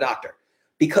 not a doctor,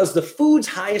 because the foods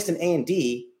highest in A and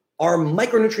D are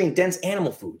micronutrient dense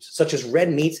animal foods, such as red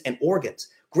meats and organs.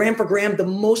 Gram for gram, the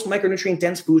most micronutrient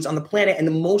dense foods on the planet and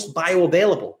the most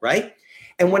bioavailable, right?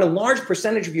 And when a large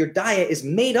percentage of your diet is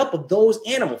made up of those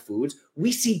animal foods,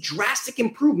 we see drastic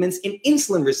improvements in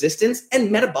insulin resistance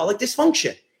and metabolic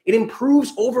dysfunction. It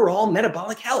improves overall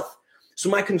metabolic health. So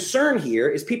my concern here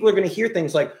is people are going to hear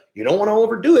things like, you don't want to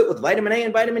overdo it with vitamin A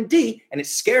and vitamin D, and it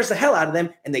scares the hell out of them,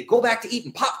 and they go back to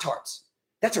eating Pop-Tarts.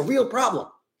 That's a real problem.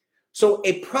 So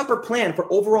a proper plan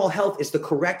for overall health is the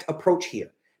correct approach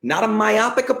here. Not a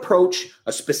myopic approach,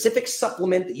 a specific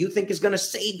supplement that you think is going to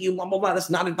save you, blah, blah, blah. That's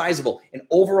not advisable. An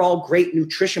overall great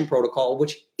nutrition protocol,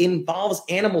 which involves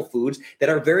animal foods that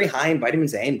are very high in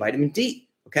vitamins A and vitamin D,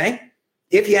 okay?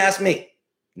 If you ask me,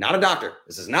 not a doctor.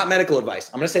 This is not medical advice.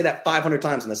 I'm going to say that 500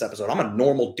 times in this episode. I'm a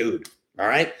normal dude, all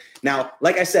right? Now,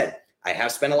 like I said, I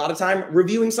have spent a lot of time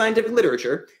reviewing scientific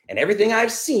literature, and everything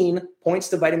I've seen points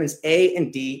to vitamins A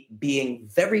and D being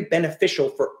very beneficial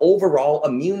for overall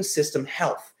immune system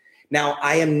health. Now,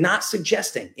 I am not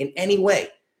suggesting in any way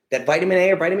that vitamin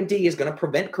A or vitamin D is going to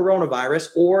prevent coronavirus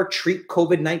or treat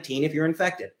COVID-19 if you're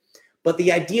infected. But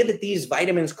the idea that these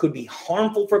vitamins could be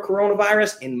harmful for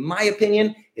coronavirus, in my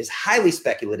opinion, is highly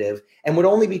speculative and would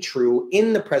only be true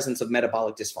in the presence of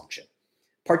metabolic dysfunction,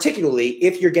 particularly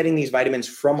if you're getting these vitamins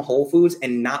from whole foods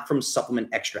and not from supplement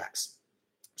extracts.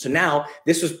 So now,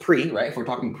 this was right? If we're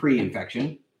talking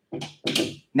pre-infection.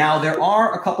 Now, there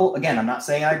are a couple, again, I'm not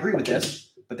saying I agree with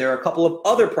this, but there are a couple of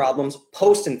other problems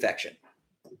post-infection.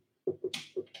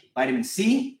 Vitamin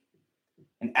C,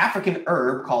 an African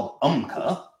herb called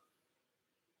umca.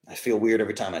 I feel weird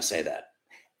every time I say that.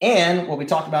 And what we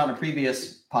talked about in a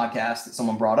previous podcast that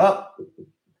someone brought up,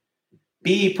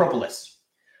 B. propolis.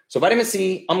 So vitamin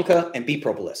C, umca, and B.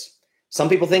 propolis. Some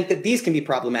people think that these can be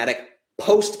problematic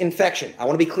post-infection. I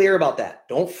want to be clear about that.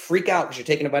 Don't freak out because you're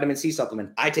taking a vitamin C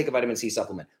supplement. I take a vitamin C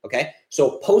supplement, okay?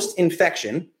 So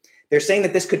post-infection, they're saying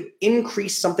that this could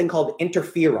increase something called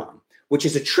interferon, which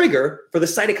is a trigger for the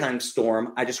cytokine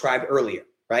storm I described earlier,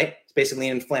 right? It's basically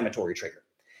an inflammatory trigger.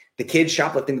 The kids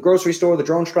shoplifting the grocery store, the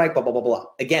drone strike, blah, blah, blah, blah.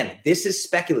 Again, this is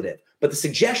speculative, but the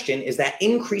suggestion is that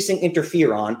increasing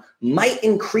interferon might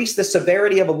increase the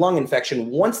severity of a lung infection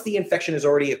once the infection has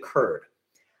already occurred.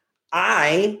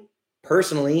 I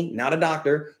personally, not a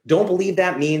doctor, don't believe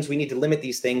that means we need to limit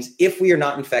these things if we are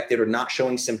not infected or not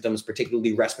showing symptoms,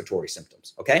 particularly respiratory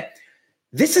symptoms, okay?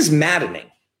 This is maddening.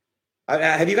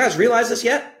 Have you guys realized this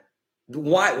yet?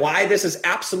 Why this is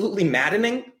absolutely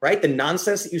maddening, right? The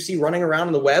nonsense that you see running around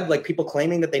on the web, like people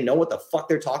claiming that they know what the fuck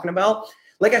they're talking about.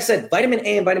 Like I said, vitamin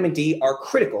A and vitamin D are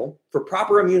critical for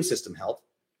proper immune system health,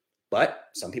 but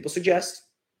some people suggest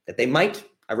that they might,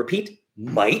 I repeat,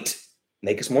 might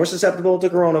make us more susceptible to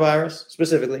coronavirus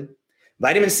specifically.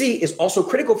 Vitamin C is also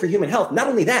critical for human health. Not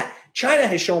only that, China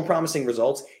has shown promising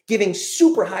results giving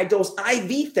super high dose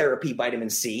IV therapy vitamin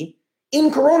C in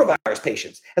coronavirus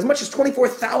patients, as much as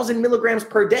 24,000 milligrams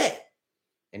per day.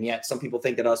 And yet some people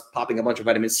think that us popping a bunch of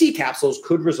vitamin C capsules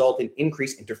could result in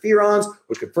increased interferons,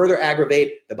 which could further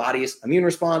aggravate the body's immune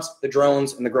response, the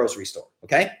drones, and the grocery store,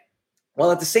 okay?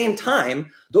 Well, at the same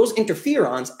time, those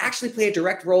interferons actually play a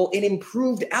direct role in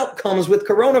improved outcomes with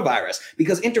coronavirus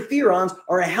because interferons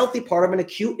are a healthy part of an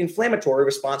acute inflammatory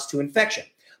response to infection.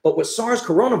 But what SARS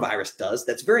coronavirus does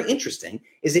that's very interesting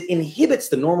is it inhibits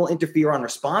the normal interferon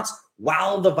response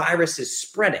while the virus is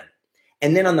spreading.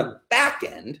 And then on the back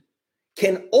end,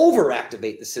 can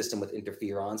overactivate the system with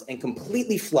interferons and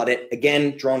completely flood it,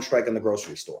 again, drone strike in the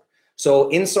grocery store. So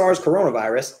in SARS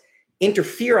coronavirus,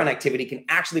 interferon activity can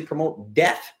actually promote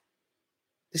death.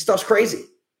 This stuff's crazy.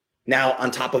 Now,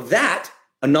 on top of that,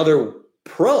 another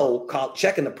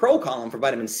check in the pro column for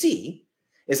vitamin C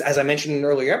is, as I mentioned in an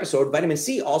earlier episode, vitamin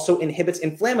C also inhibits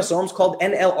inflammasomes called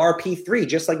NLRP3,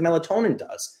 just like melatonin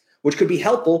does, which could be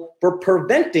helpful for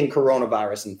preventing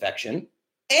coronavirus infection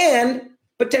and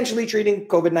potentially treating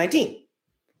COVID-19.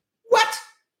 What?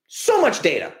 So much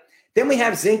data. Then we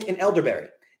have zinc and elderberry.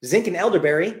 Zinc and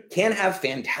elderberry can have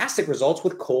fantastic results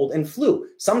with cold and flu,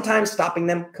 sometimes stopping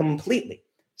them completely.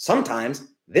 Sometimes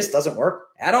this doesn't work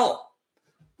at all.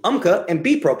 UMCA and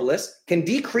B propolis can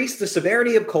decrease the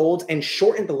severity of colds and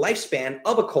shorten the lifespan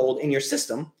of a cold in your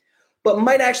system, but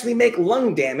might actually make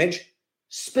lung damage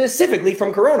specifically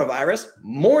from coronavirus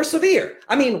more severe.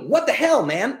 I mean, what the hell,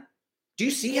 man? Do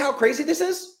you see how crazy this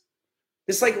is?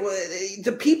 It's like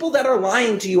the people that are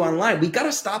lying to you online, we got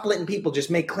to stop letting people just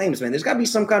make claims, man. There's got to be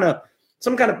some kind of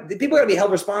people got to be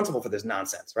held responsible for this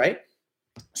nonsense, right?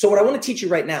 So what I want to teach you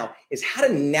right now is how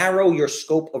to narrow your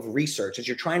scope of research as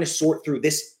you're trying to sort through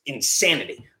this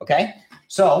insanity, okay?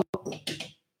 So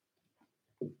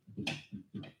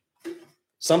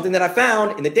something that I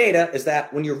found in the data is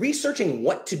that when you're researching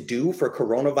what to do for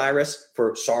coronavirus,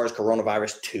 for SARS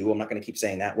coronavirus 2, I'm not going to keep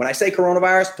saying that. When I say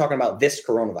coronavirus, I'm talking about this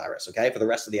coronavirus, okay, for the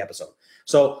rest of the episode.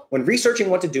 So when researching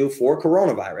what to do for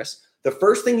coronavirus, the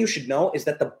first thing you should know is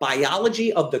that the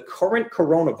biology of the current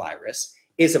coronavirus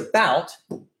is about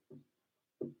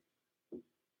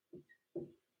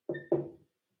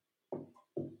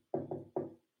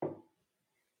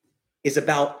is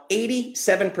about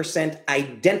 87%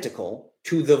 identical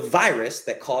to the virus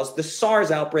that caused the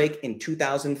SARS outbreak in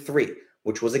 2003,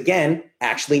 which was again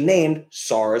actually named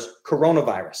SARS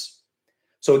coronavirus.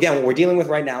 So again, what we're dealing with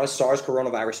right now is SARS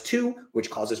coronavirus 2, which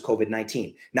causes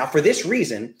COVID-19. Now, for this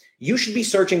reason, you should be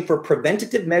searching for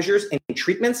preventative measures and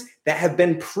treatments that have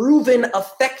been proven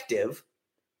effective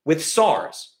with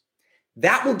SARS.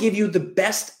 That will give you the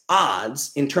best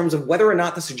odds in terms of whether or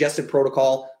not the suggested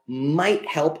protocol might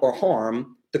help or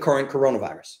harm the current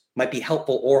coronavirus, might be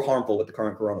helpful or harmful with the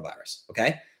current coronavirus,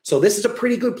 okay? So this is a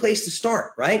pretty good place to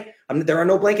start, right? There are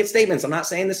no blanket statements. I'm not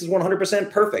saying this is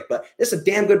 100% perfect, but this is a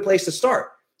damn good place to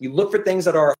start. You look for things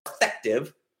that are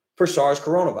effective for SARS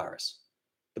coronavirus.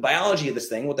 The biology of this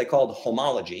thing, what they call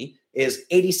homology, is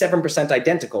 87%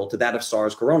 identical to that of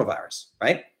SARS coronavirus,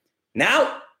 right?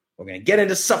 Now, we're going to get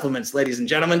into supplements, ladies and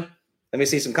gentlemen. Let me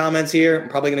see some comments here. I'm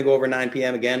probably going to go over 9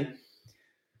 p.m. again.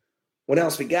 What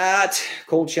else we got?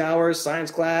 Cold showers,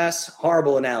 science class,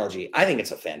 horrible analogy. I think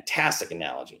it's a fantastic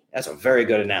analogy. That's a very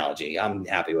good analogy. I'm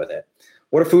happy with it.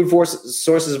 What are food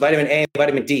sources of vitamin A and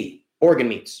vitamin D? Organ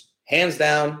meats. Hands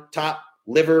down, top,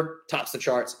 liver, tops the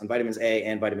charts on vitamins A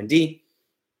and vitamin D.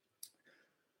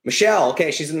 Michelle,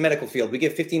 okay, she's in the medical field. We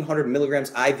give 1,500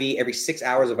 milligrams IV every 6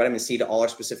 hours of vitamin C to all our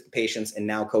specific patients, and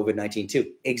now COVID-19 too.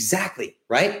 Exactly,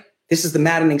 right? This is the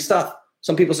maddening stuff.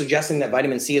 Some people suggesting that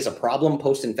vitamin C is a problem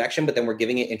post-infection, but then we're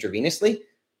giving it intravenously.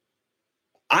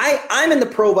 I'm in the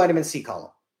pro-vitamin C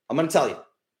column. I'm going to tell you.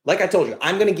 Like I told you,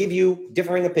 I'm going to give you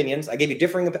differing opinions. I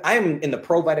am in the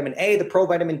pro-vitamin A, the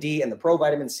pro-vitamin D, and the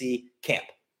pro-vitamin C camp.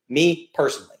 Me,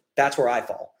 personally. That's where I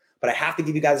fall. But I have to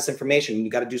give you guys this information, and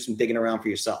you got to do some digging around for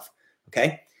yourself,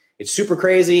 okay? It's super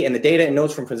crazy, and the data and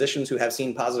notes from physicians who have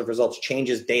seen positive results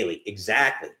changes daily.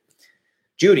 Exactly.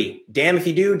 Judy, damn if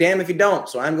you do, damn if you don't.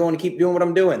 So I'm going to keep doing what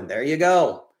I'm doing. There you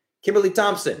go. Kimberly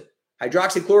Thompson,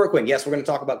 hydroxychloroquine. Yes, we're going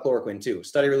to talk about chloroquine too.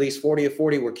 Study release 40 of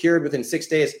 40 were cured within 6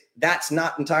 days. That's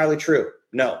not entirely true.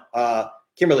 No.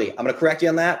 Kimberly, I'm going to correct you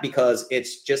on that because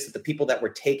it's just that the people that were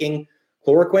taking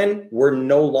chloroquine were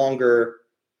no longer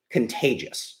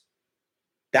contagious.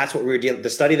 That's what we were dealing.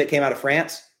 The study that came out of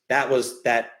France, that was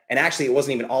that. And actually, it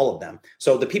wasn't even all of them.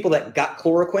 So the people that got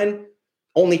chloroquine,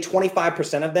 only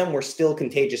 25% of them were still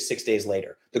contagious 6 days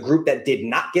later. The group that did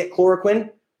not get chloroquine,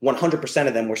 100%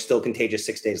 of them were still contagious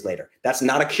 6 days later. That's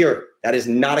not a cure. That is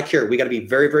not a cure. We got to be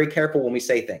very, very careful when we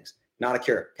say things. Not a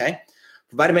cure, okay?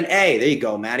 For vitamin A, there you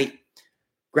go, Maddie.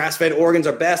 Grass-fed organs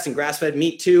are best and grass-fed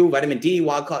meat too. Vitamin D,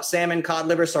 wild-caught salmon, cod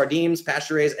liver, sardines,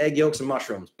 pasture-raised egg yolks, and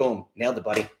mushrooms. Boom. Nailed it,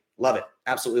 buddy. Love it.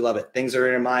 Absolutely love it. Things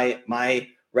are in my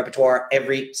repertoire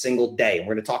every single day. And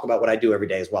we're going to talk about what I do every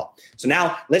day as well. So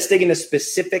now let's dig into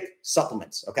specific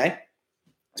supplements, okay?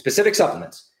 Specific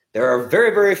supplements. There are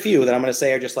very, very few that I'm going to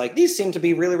say are just like, these seem to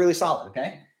be really, really solid,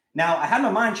 okay? Now, I had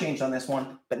my mind changed on this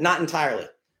one, but not entirely.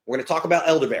 We're going to talk about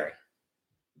elderberry.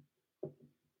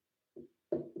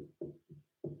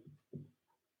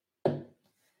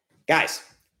 Guys,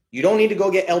 you don't need to go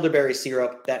get elderberry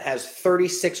syrup that has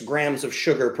 36 grams of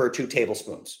sugar per 2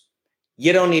 tablespoons.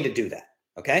 You don't need to do that,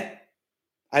 okay?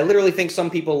 I literally think some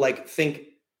people think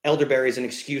elderberry is an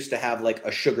excuse to have like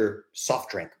a sugar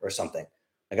soft drink or something.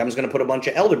 Like I'm just going to put a bunch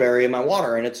of elderberry in my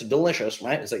water and it's delicious,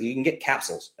 right? It's like you can get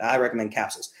capsules. I recommend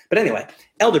capsules. But anyway,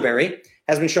 elderberry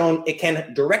has been shown it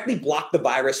can directly block the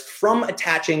virus from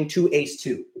attaching to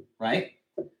ACE2, right?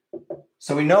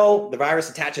 So we know the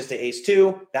virus attaches to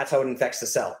ACE2. That's how it infects the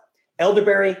cell.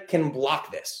 Elderberry can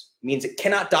block this. It means it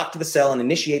cannot dock to the cell and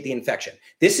initiate the infection.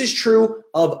 This is true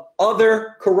of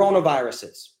other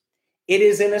coronaviruses. It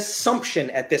is an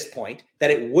assumption at this point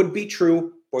that it would be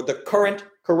true for the current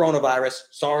coronavirus,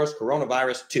 SARS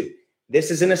coronavirus 2.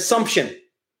 This is an assumption.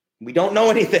 We don't know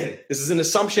anything. This is an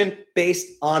assumption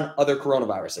based on other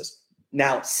coronaviruses.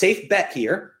 Now, safe bet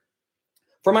here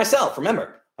for myself.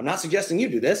 Remember, I'm not suggesting you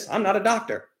do this. I'm not a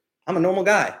doctor. I'm a normal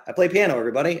guy. I play piano,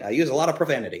 everybody. I use a lot of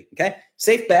profanity, okay?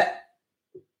 Safe bet.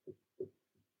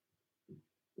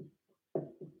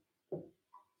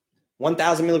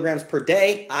 1,000 milligrams per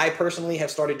day. I personally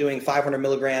have started doing 500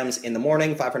 milligrams in the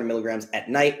morning, 500 milligrams at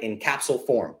night in capsule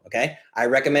form, okay? I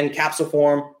recommend capsule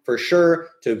form for sure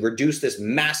to reduce this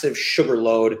massive sugar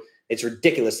load. It's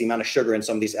ridiculous, the amount of sugar in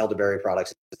some of these elderberry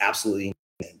products. It's absolutely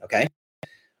insane, okay?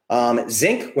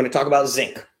 Zinc, we're going to talk about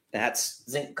zinc.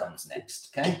 Zinc comes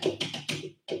next, okay?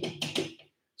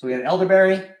 So we have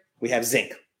elderberry, we have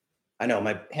zinc. I know,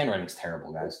 my handwriting's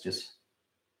terrible, guys. Just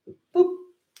boop.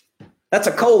 That's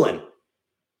a colon.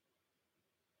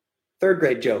 Third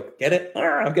grade joke. Get it?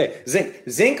 Okay. Zinc.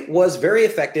 Zinc was very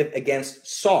effective against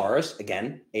SARS.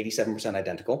 Again, 87%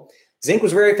 identical. Zinc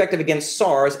was very effective against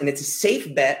SARS, and it's a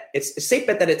safe bet. It's a safe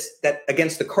bet that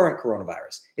against the current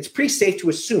coronavirus. It's pretty safe to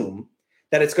assume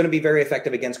that it's going to be very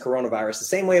effective against coronavirus the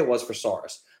same way it was for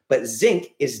SARS. But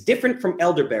zinc is different from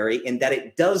elderberry in that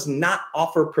it does not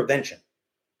offer prevention.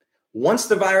 Once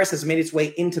the virus has made its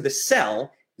way into the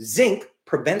cell, zinc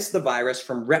prevents the virus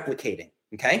from replicating,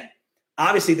 okay?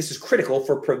 Obviously, this is critical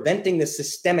for preventing the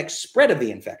systemic spread of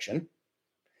the infection.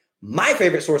 My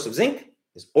favorite source of zinc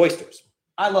is oysters.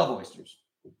 I love oysters.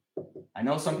 I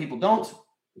know some people don't.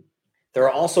 There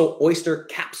are also oyster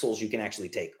capsules you can actually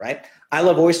take, right? I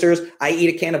love oysters. I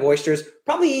eat a can of oysters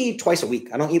probably twice a week.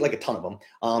 I don't eat like a ton of them.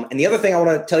 And the other thing I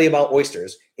want to tell you about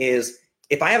oysters is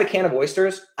if I have a can of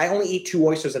oysters, I only eat 2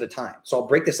 oysters at a time. So I'll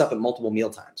break this up at multiple meal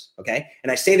times, okay?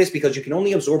 And I say this because you can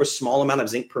only absorb a small amount of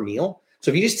zinc per meal. So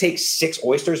if you just take 6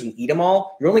 oysters and eat them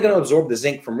all, you're only going to absorb the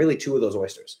zinc from really 2 of those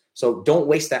oysters. So don't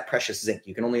waste that precious zinc.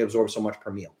 You can only absorb so much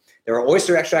per meal. There are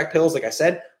oyster extract pills, like I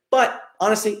said, but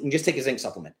honestly, you can just take a zinc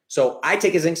supplement. So I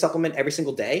take a zinc supplement every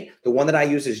single day. The one that I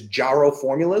use is Jarrow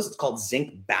Formulas. It's called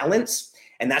Zinc Balance,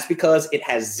 and that's because it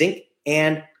has zinc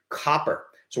and copper.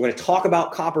 So we're going to talk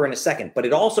about copper in a second, but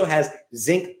it also has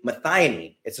zinc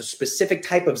methionine. It's a specific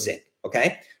type of zinc,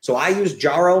 okay? So I use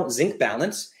Jarrow Zinc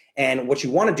Balance, and what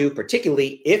you want to do,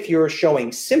 particularly if you're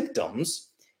showing symptoms,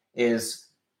 is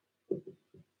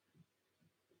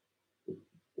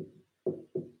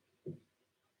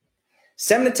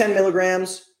seven to 10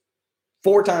 milligrams,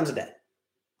 4 times a day.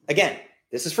 Again,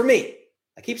 this is for me.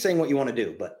 I keep saying what you want to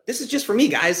do, but this is just for me,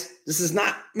 guys. This is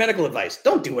not medical advice.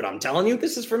 Don't do what I'm telling you.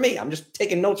 This is for me. I'm just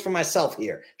taking notes for myself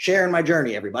here, sharing my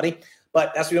journey, everybody.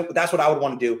 But that's what I would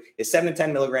want to do is 7 to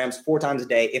 10 milligrams, 4 times a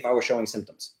day if I were showing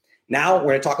symptoms. Now we're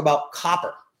going to talk about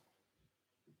copper.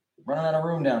 Running out of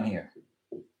room down here,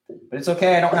 but it's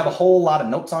okay. I don't have a whole lot of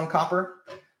notes on copper.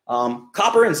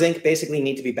 Copper and zinc basically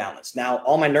need to be balanced. Now,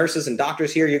 all my nurses and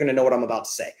doctors here, you're going to know what I'm about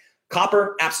to say.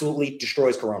 Copper absolutely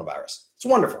destroys coronavirus. It's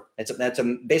wonderful. That's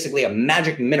basically a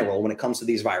magic mineral when it comes to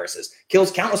these viruses. Kills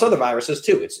countless other viruses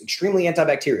too. It's extremely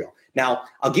antibacterial. Now,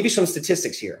 I'll give you some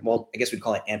statistics here. Well, I guess we'd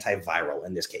call it antiviral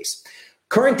in this case.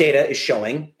 Current data is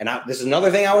showing, and this is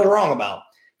another thing I was wrong about.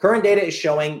 Current data is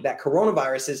showing that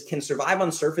coronaviruses can survive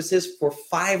on surfaces for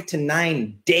 5 to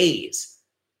 9 days.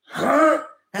 Huh?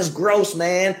 That's gross,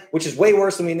 man, which is way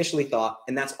worse than we initially thought,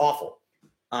 and that's awful.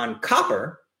 On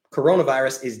copper,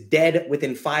 coronavirus is dead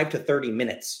within 5 to 30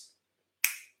 minutes.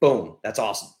 Boom. That's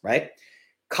awesome, right?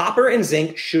 Copper and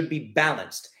zinc should be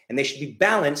balanced, and they should be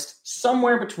balanced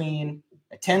somewhere between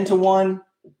a 10 to 1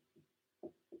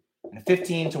 and a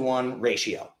 15 to 1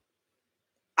 ratio.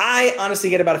 I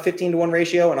honestly get about a 15 to 1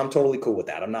 ratio, and I'm totally cool with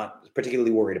that. I'm not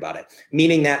particularly worried about it,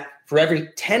 meaning that for every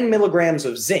 10 milligrams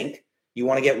of zinc, you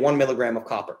want to get 1 milligram of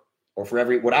copper. Or for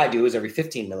what I do is every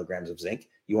 15 milligrams of zinc,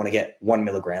 you want to get 1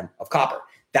 milligram of copper.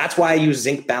 That's why I use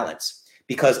Zinc Balance,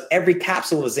 because every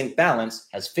capsule of Zinc Balance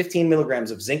has 15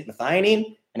 milligrams of zinc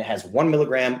methionine and it has 1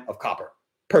 milligram of copper.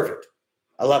 Perfect.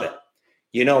 I love it.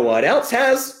 You know what else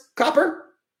has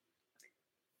copper?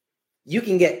 You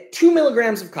can get 2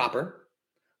 milligrams of copper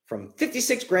from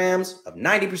 56 grams of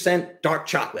 90% dark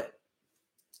chocolate.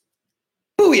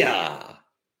 Booyah!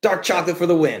 Dark chocolate for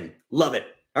the win. Love it.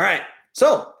 All right.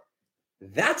 So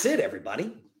that's it,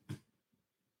 everybody.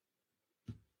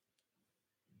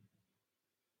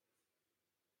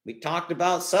 We talked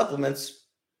about supplements.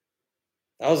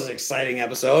 That was an exciting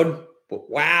episode.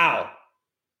 Wow.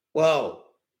 Whoa.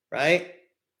 Right?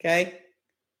 Okay.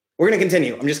 We're going to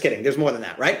continue. I'm just kidding. There's more than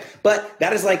that, right? But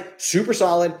that is like super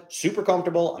solid, super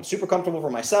comfortable. I'm super comfortable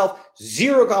for myself.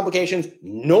 0 complications.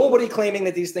 Nobody claiming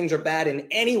that these things are bad in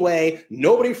any way.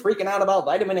 Nobody freaking out about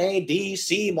vitamin A, D,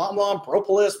 C, blah, blah,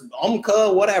 propolis,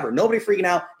 whatever. Nobody freaking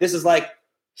out. This is like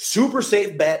super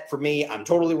safe bet for me. I'm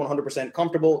totally 100%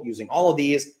 comfortable using all of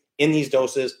these in these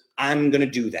doses. I'm going to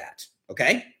do that.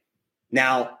 Okay.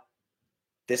 Now,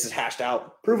 this is hashed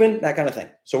out, proven, that kind of thing.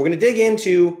 So we're going to dig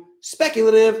into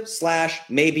speculative /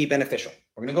 maybe beneficial.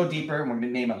 We're going to go deeper and we're going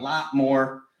to name a lot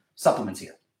more supplements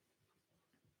here,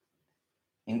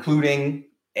 including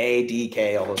A, D,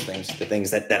 K, all those things, the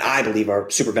things that I believe are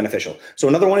super beneficial. So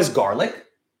another one is garlic,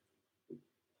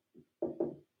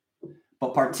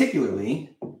 but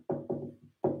particularly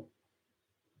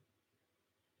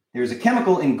there's a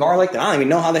chemical in garlic that I don't even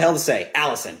know how the hell to say.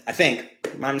 Allicin, I think.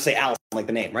 I'm going to say Allicin, like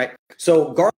the name, right?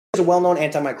 So garlic is a well-known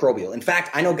antimicrobial. In fact,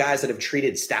 I know guys that have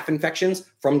treated staph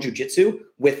infections from jiu-jitsu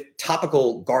with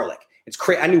topical garlic. It's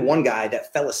crazy. I knew one guy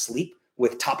that fell asleep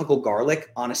with topical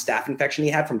garlic on a staph infection he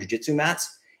had from jiu-jitsu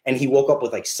mats, and he woke up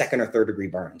with like 2nd or 3rd degree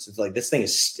burns. It's like, this thing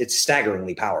it's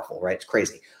staggeringly powerful, right? It's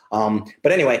crazy.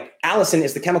 But anyway, allicin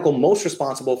is the chemical most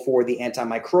responsible for the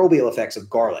antimicrobial effects of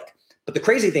garlic. But the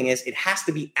crazy thing is it has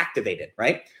to be activated,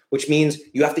 right? Which means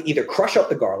you have to either crush up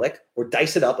the garlic or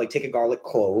dice it up, like take a garlic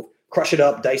clove, crush it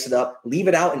up, dice it up, leave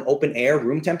it out in open air,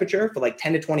 room temperature for like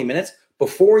 10 to 20 minutes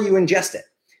before you ingest it.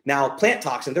 Now, plant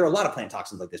toxin, there are a lot of plant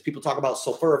toxins like this. People talk about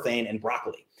sulforaphane and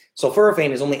broccoli.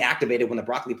 Sulforaphane is only activated when the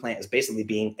broccoli plant is basically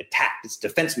being attacked. It's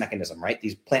defense mechanism, right?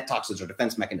 These plant toxins are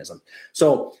defense mechanism.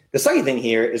 So the second thing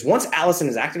here is once allicin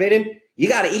is activated, you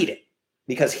got to eat it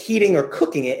because heating or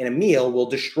cooking it in a meal will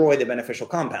destroy the beneficial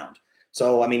compound.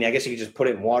 So, I mean, I guess you could just put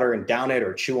it in water and down it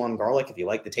or chew on garlic if you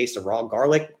like the taste of raw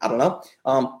garlic. I don't know.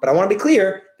 But I want to be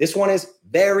clear. This one is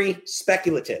very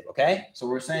speculative, okay? So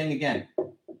we're saying, again,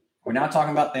 we're now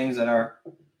talking about things that are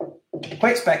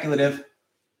quite speculative,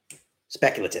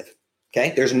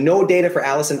 okay? There's no data for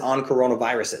allicin on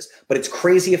coronaviruses, but it's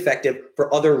crazy effective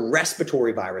for other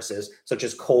respiratory viruses, such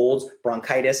as colds,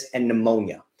 bronchitis, and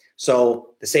pneumonia.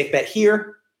 So the safe bet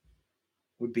here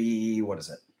would be, what is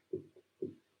it?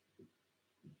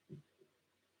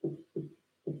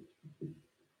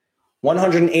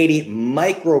 180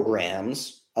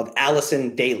 micrograms of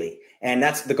allicin daily. And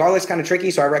that's the garlic's kind of tricky.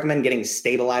 So I recommend getting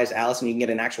stabilized allicin. You can get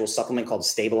an actual supplement called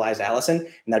stabilized allicin, and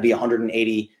that'd be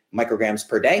 180 micrograms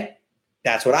per day.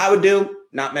 That's what I would do,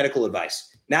 not medical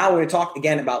advice. Now we're going to talk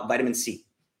again about vitamin C.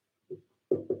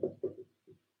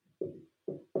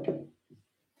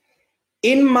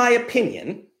 In my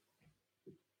opinion,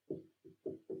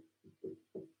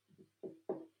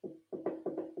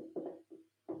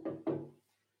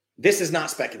 this is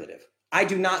not speculative. I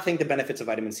do not think the benefits of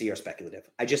vitamin C are speculative.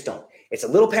 I just don't. It's a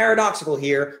little paradoxical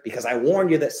here because I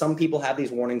warned you that some people have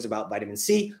these warnings about vitamin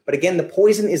C. But again, the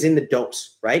poison is in the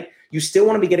dose, right? You still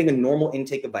want to be getting a normal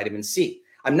intake of vitamin C.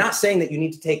 I'm not saying that you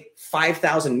need to take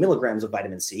 5,000 milligrams of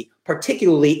vitamin C,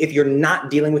 particularly if you're not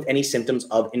dealing with any symptoms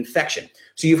of infection.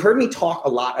 So you've heard me talk a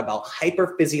lot about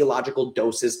hyperphysiological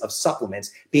doses of supplements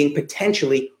being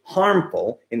potentially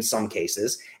harmful in some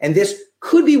cases. And this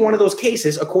could be one of those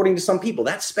cases, according to some people.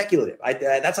 That's speculative.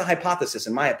 That's a hypothesis,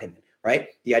 in my opinion, right?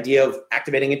 The idea of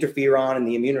activating interferon and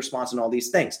the immune response and all these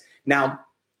things. Now,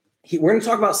 we're going to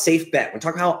talk about safe bet. We're going to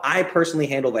talk how I personally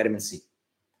handle vitamin C.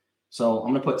 So I'm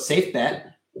going to put safe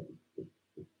bet.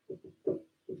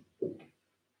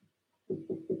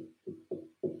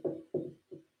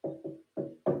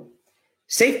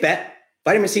 Safe bet,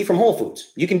 vitamin C from Whole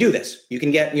Foods. You can do this. You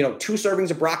can get, 2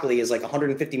 servings of broccoli is like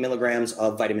 150 milligrams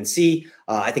of vitamin C.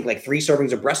 I think like 3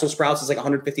 servings of Brussels sprouts is like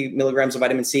 150 milligrams of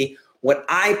vitamin C. What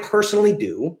I personally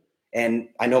do, and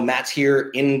I know Matt's here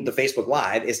in the Facebook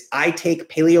Live, is I take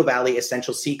Paleo Valley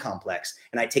Essential C Complex,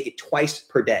 and I take it twice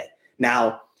per day.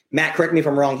 Now, Matt, correct me if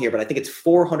I'm wrong here, but I think it's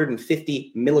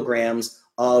 450 milligrams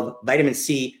of vitamin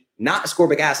C, not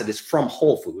ascorbic acid, is from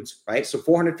Whole Foods, right? So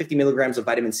 450 milligrams of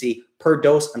vitamin C per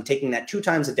dose. I'm taking that 2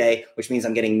 times a day, which means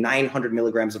I'm getting 900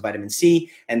 milligrams of vitamin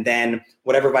C. And then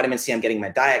whatever vitamin C I'm getting in my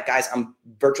diet, guys, I'm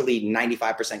virtually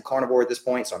 95% carnivore at this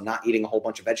point. So I'm not eating a whole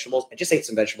bunch of vegetables. I just ate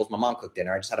some vegetables. My mom cooked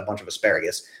dinner. I just had a bunch of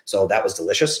asparagus. So that was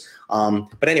delicious.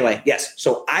 But anyway, yes.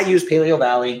 So I use Paleo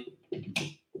Valley.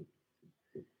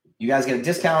 You guys get a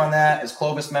discount on that as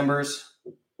Clovis members.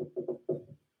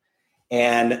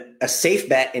 And a safe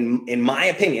bet, in my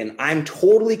opinion, I'm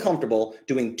totally comfortable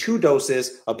doing 2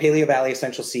 doses of Paleo Valley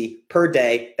Essential C per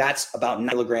day. That's about 9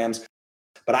 milligrams.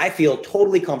 But I feel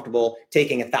totally comfortable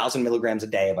taking 1,000 milligrams a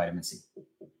day of vitamin C.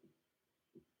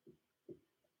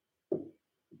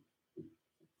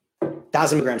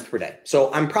 1,000 milligrams per day.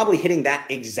 So I'm probably hitting that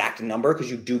exact number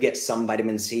because you do get some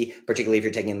vitamin C, particularly if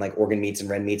you're taking like organ meats and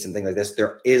red meats and things like this.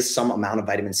 There is some amount of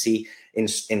vitamin C in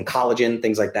collagen,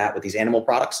 things like that with these animal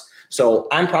products. So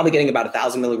I'm probably getting about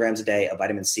 1,000 milligrams a day of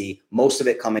vitamin C, most of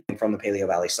it coming from the Paleo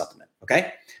Valley supplement.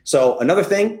 Okay. So another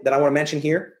thing that I want to mention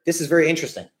here, this is very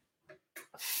interesting.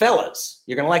 Fellas,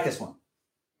 you're going to like this one.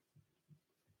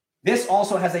 This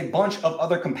also has a bunch of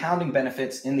other compounding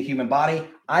benefits in the human body.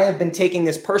 I have been taking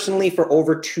this personally for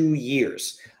over 2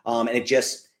 years, and it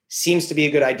just seems to be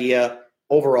a good idea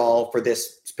overall for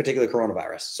this particular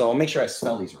coronavirus. So I'll make sure I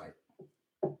spell these right.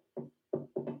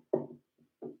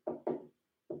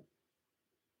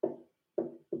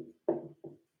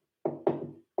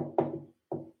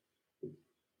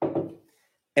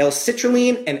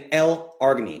 L-citrulline and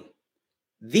L-arginine.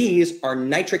 These are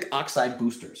nitric oxide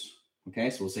boosters. Okay,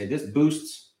 so we'll say this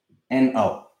boosts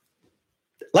NO.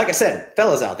 Like I said,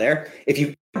 fellas out there, if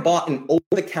you've bought an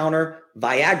over-the-counter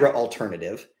Viagra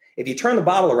alternative, if you turn the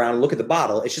bottle around and look at the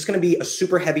bottle, it's just going to be a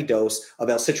super heavy dose of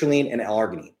L-citrulline and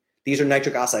L-arginine. These are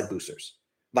nitric oxide boosters.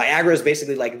 Viagra is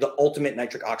basically like the ultimate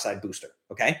nitric oxide booster,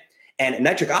 okay? And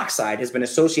nitric oxide has been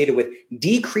associated with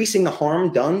decreasing the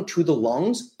harm done to the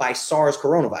lungs by SARS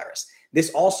coronavirus. This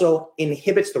also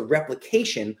inhibits the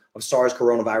replication of SARS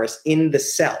coronavirus in the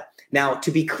cell. Now,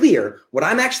 to be clear, what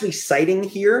I'm actually citing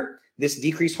here, this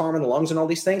decreased harm in the lungs and all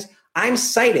these things, I'm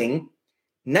citing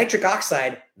nitric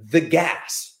oxide, the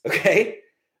gas, okay?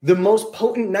 The most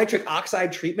potent nitric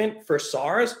oxide treatment for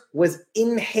SARS was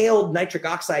inhaled nitric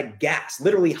oxide gas,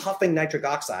 literally huffing nitric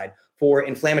oxide for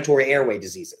inflammatory airway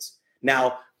diseases.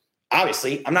 Now,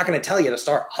 obviously, I'm not going to tell you to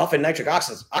start huffing nitric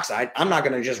oxide. I'm not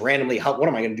going to just randomly huff. What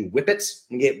am I going to do? Whippets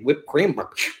and get whipped cream?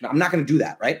 I'm not going to do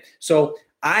that, right? So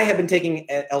I have been taking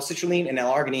L-citrulline and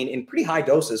L-arginine in pretty high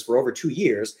doses for over 2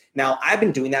 years. Now, I've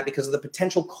been doing that because of the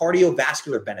potential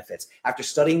cardiovascular benefits after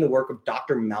studying the work of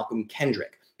Dr. Malcolm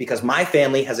Kendrick, because my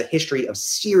family has a history of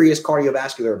serious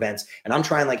cardiovascular events, and I'm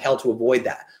trying like hell to avoid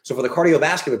that. So for the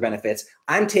cardiovascular benefits,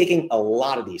 I'm taking a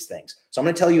lot of these things. So I'm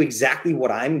going to tell you exactly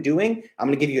what I'm doing. I'm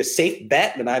going to give you a safe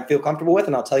bet that I feel comfortable with,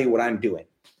 and I'll tell you what I'm doing.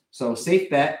 So safe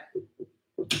bet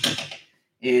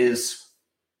is,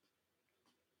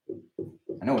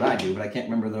 I know what I do, but I can't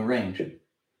remember the range.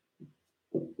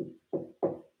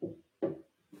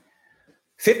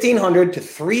 1,500 to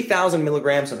 3,000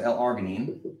 milligrams of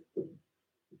L-arginine.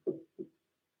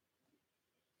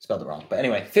 Spelled it wrong. But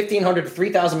anyway, 1,500 to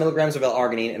 3,000 milligrams of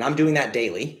L-arginine, and I'm doing that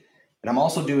daily. And I'm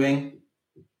also doing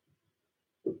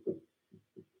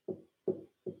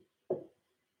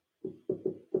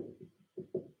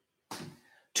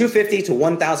 250 to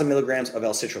 1,000 milligrams of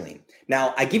L-citrulline.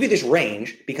 Now, I give you this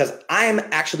range because I'm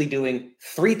actually doing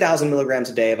 3,000 milligrams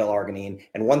a day of L-arginine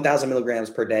and 1,000 milligrams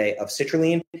per day of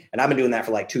citrulline, and I've been doing that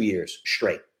for like 2 years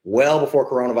straight, well before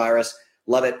coronavirus.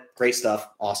 Love it. Great stuff.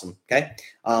 Awesome. Okay.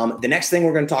 The next thing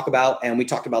we're going to talk about, and we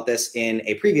talked about this in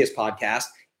a previous podcast,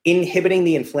 inhibiting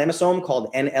the inflammasome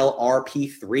called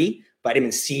NLRP3.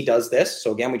 Vitamin C does this.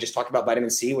 So again, we just talked about vitamin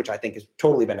C, which I think is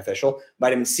totally beneficial.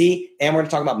 Vitamin C, and we're going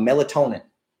to talk about melatonin.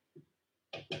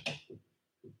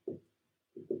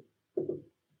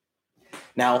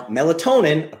 Now,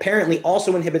 melatonin apparently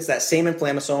also inhibits that same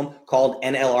inflammasome called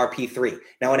NLRP3.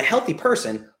 Now, in a healthy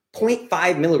person,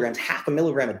 0.5 milligrams, half a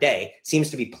milligram a day seems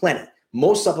to be plenty.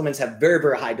 Most supplements have very,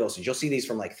 very high dosage. You'll see these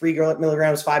from like 3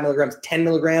 milligrams, 5 milligrams, 10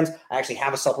 milligrams. I actually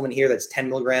have a supplement here that's 10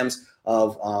 milligrams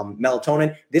of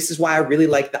melatonin. This is why I really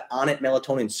like the Onnit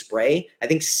melatonin spray. I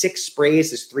think 6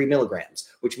 sprays is 3 milligrams,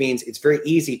 which means it's very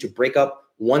easy to break up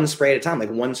one spray at a time. Like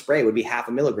one spray would be half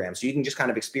a milligram. So you can just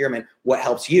kind of experiment what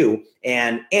helps you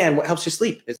and what helps you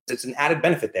sleep. It's an added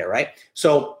benefit there, right?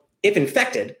 So if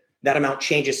infected, that amount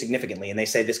changes significantly. And they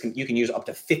say you can use up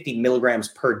to 50 milligrams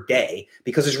per day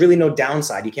because there's really no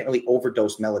downside. You can't really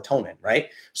overdose melatonin, right?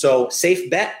 So safe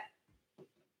bet,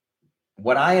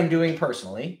 what I am doing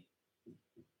personally,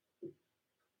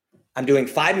 I'm doing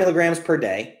 5 milligrams per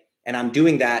day, and I'm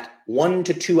doing that 1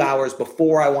 to 2 hours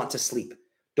before I want to sleep.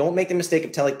 Don't make the mistake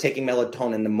of taking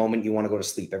melatonin the moment you want to go to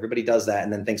sleep. Everybody does that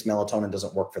and then thinks melatonin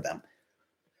doesn't work for them.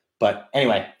 But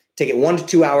anyway, take it 1 to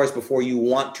 2 hours before you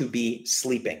want to be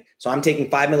sleeping. So I'm taking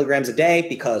 5 milligrams a day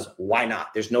because why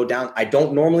not? There's no down. I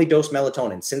don't normally dose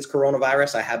melatonin. Since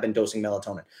coronavirus, I have been dosing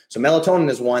melatonin. So melatonin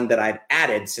is one that I've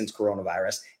added since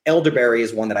coronavirus. Elderberry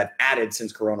is one that I've added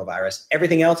since coronavirus.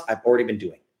 Everything else I've already been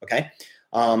doing. Okay.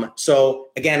 So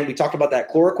again, we talked about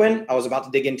that chloroquine. I was about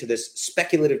to dig into this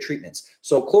speculative treatments.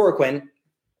 So chloroquine,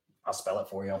 I'll spell it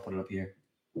for you. I'll put it up here.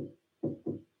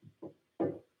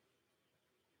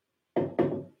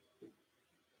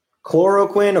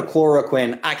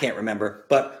 Chloroquine, I can't remember,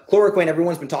 but chloroquine,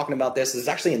 everyone's been talking about this. This is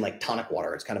actually in like tonic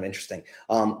water. It's kind of interesting,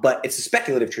 but it's a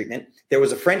speculative treatment. There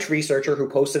was a French researcher who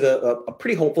posted a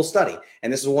pretty hopeful study,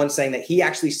 and this is one saying that he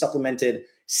actually supplemented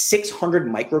 600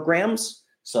 micrograms.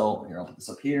 So here, I'll put this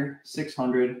up here,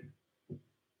 600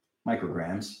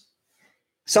 micrograms,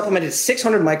 supplemented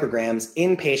 600 micrograms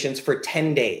in patients for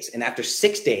 10 days. And after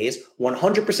 6 days,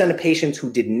 100% of patients who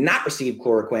did not receive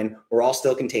chloroquine were all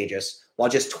still contagious, while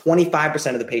just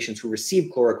 25% of the patients who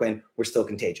received chloroquine were still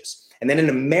contagious. And then an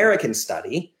American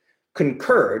study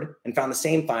concurred and found the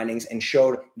same findings and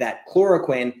showed that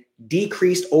chloroquine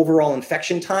decreased overall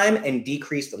infection time and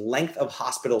decreased the length of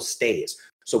hospital stays.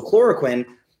 So chloroquine,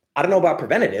 I don't know about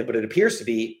preventative, but it appears to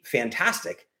be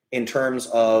fantastic in terms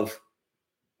of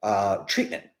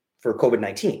treatment for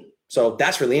COVID-19. So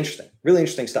that's really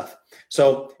interesting stuff.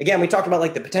 So again, we talked about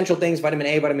like the potential things, vitamin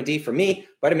A, vitamin D. For me,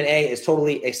 vitamin A is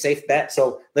totally a safe bet.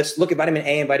 So let's look at vitamin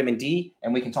A and vitamin D,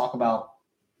 and we can talk about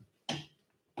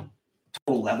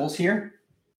total levels here.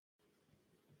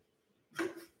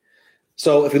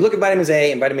 So if we look at vitamins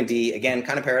A and vitamin D, again,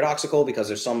 kind of paradoxical because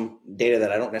there's some data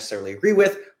that I don't necessarily agree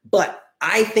with, but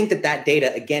I think that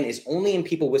data, again, is only in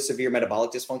people with severe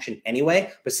metabolic dysfunction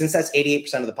anyway. But since that's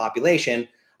 88% of the population,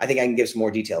 I think I can give some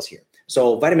more details here.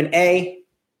 So vitamin A,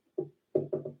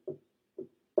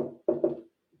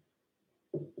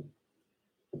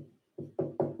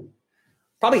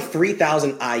 probably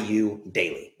 3,000 IU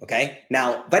daily, okay?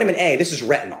 Now, vitamin A, this is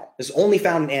retinol. This is only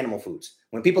found in animal foods.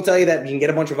 When people tell you that you can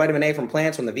get a bunch of vitamin A from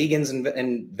plants, when the vegans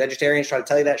and vegetarians try to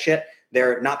tell you that shit,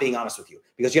 they're not being honest with you,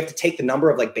 because you have to take the number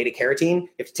of like beta carotene, you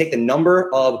have to take the number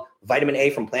of vitamin A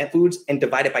from plant foods and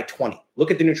divide it by 20.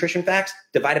 Look at the nutrition facts,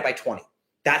 divide it by 20.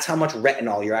 That's how much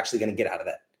retinol you're actually going to get out of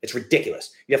that. It's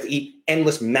ridiculous. You have to eat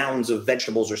endless mounds of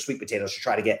vegetables or sweet potatoes to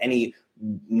try to get any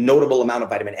notable amount of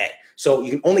vitamin A. So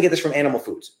you can only get this from animal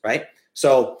foods, right?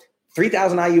 So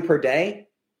 3,000 IU per day,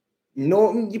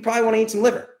 no, you probably want to eat some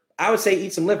liver. I would say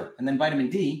eat some liver. And then vitamin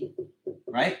D,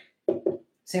 right?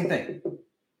 Same thing.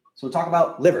 So we'll talk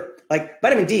about liver. Like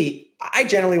vitamin D, I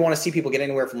generally want to see people get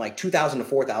anywhere from like 2,000 to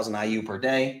 4,000 IU per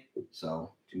day.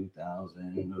 So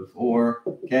 2,000 to 4,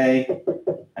 okay.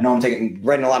 I know I'm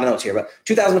writing a lot of notes here, but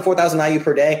 2,000 to 4,000 IU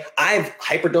per day. I've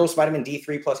hyperdosed vitamin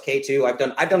D3 plus K2.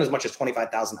 I've done as much as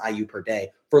 25,000 IU per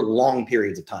day for long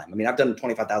periods of time. I mean, I've done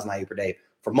 25,000 IU per day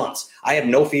for months. I have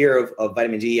no fear of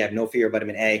vitamin D. I have no fear of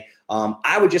vitamin A.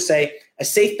 I would just say a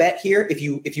safe bet here, if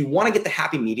you want to get the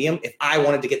happy medium, if I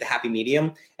wanted to get the happy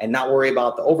medium and not worry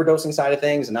about the overdosing side of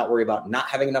things and not worry about not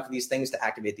having enough of these things to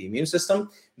activate the immune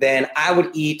system, then I would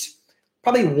eat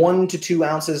probably 1 to 2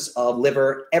 ounces of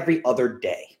liver every other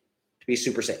day to be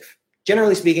super safe.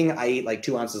 Generally speaking, I eat like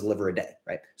 2 ounces of liver a day,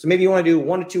 right? So maybe you want to do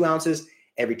 1 to 2 ounces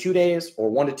every 2 days or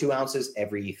 1 to 2 ounces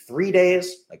every 3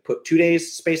 days, like put 2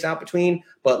 days space out between,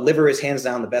 but liver is hands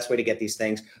down the best way to get these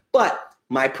things. But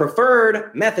my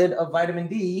preferred method of vitamin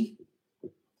D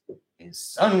is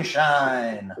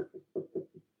sunshine.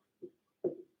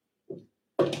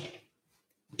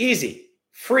 Easy,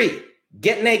 free,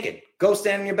 get naked, go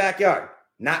stand in your backyard.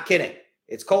 Not kidding.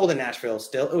 It's cold in Nashville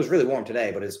still. It was really warm today,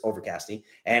 but it's overcasty.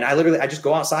 And I just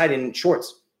go outside in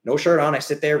shorts, no shirt on. I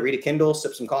sit there, read a Kindle,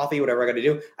 sip some coffee, whatever I got to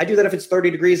do. I do that if it's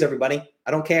 30 degrees, everybody.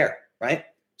 I don't care, right?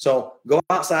 So go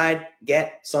outside,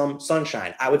 get some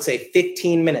sunshine. I would say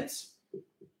 15 minutes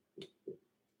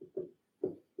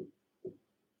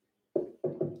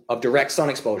of direct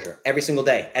sun exposure every single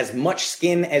day. As much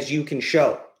skin as you can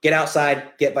show. Get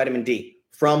outside, get vitamin D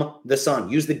from the sun.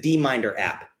 Use the D-Minder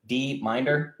app.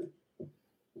 D-Minder,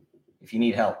 if you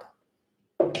need help.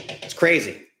 It's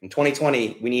crazy. In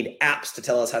 2020, we need apps to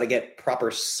tell us how to get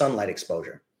proper sunlight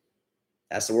exposure.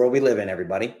 That's the world we live in,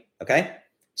 everybody. Okay?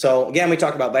 So again, we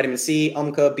talked about vitamin C,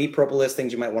 UMCA, B propolis,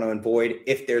 things you might want to avoid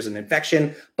if there's an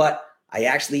infection, but I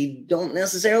actually don't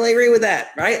necessarily agree with that,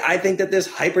 right? I think that this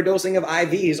hyperdosing of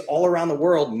IVs all around the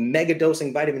world, mega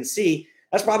dosing vitamin C,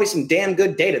 that's probably some damn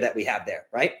good data that we have there,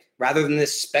 right? Rather than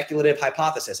this speculative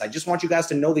hypothesis. I just want you guys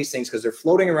to know these things because they're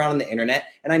floating around on the internet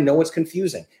and I know it's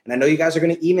confusing. And I know you guys are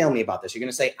going to email me about this. You're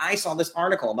going to say, I saw this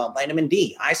article about vitamin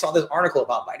D. I saw this article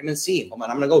about vitamin C. And I'm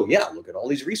going to go, yeah, look at all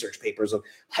these research papers of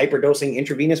hyperdosing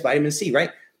intravenous vitamin C,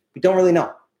 right? We don't really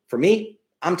know. For me,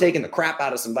 I'm taking the crap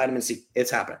out of some vitamin C.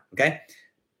 It's happening, okay?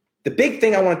 The big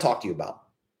thing I want to talk to you about,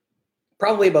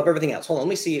 probably above everything else. Hold on, let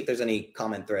me see if there's any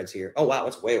comment threads here. Oh, wow,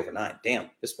 it's way over 9.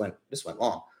 Damn, this went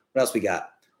long. What else we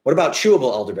got? What about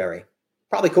chewable elderberry?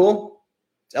 Probably cool.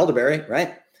 It's elderberry,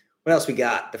 right? What else we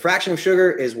got? The fraction of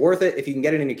sugar is worth it if you can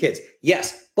get it in your kids.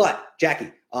 Yes, but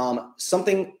Jackie,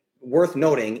 something worth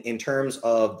noting in terms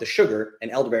of the sugar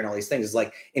and elderberry and all these things is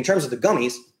like, in terms of the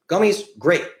gummies,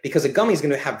 great, because a gummy is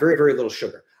going to have very, very little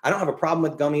sugar. I don't have a problem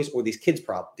with gummies or these kids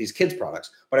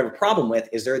products. What I have a problem with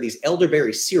is there are these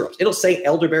elderberry syrups. It'll say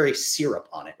elderberry syrup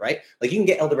on it, right? Like you can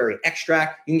get elderberry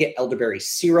extract, you can get elderberry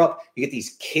syrup, you get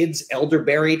these kids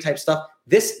elderberry type stuff.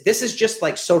 This is just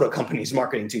like soda companies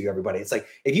marketing to you, everybody. It's like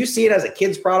if you see it as a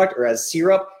kids product or as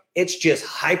syrup, It's just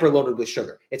hyper loaded with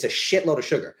sugar. It's a shitload of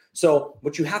sugar. So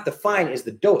what you have to find is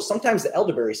the dose. Sometimes the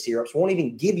elderberry syrups won't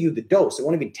even give you the dose. It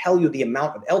won't even tell you the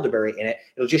amount of elderberry in it.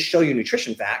 It'll just show you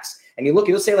nutrition facts. And you look,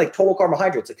 it'll say like total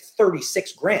carbohydrates, like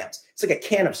 36 grams. It's like a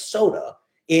can of soda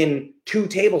in 2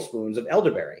 tablespoons of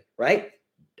elderberry, right?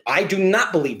 I do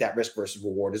not believe that risk versus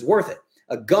reward is worth it.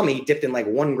 A gummy dipped in like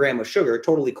 1 gram of sugar,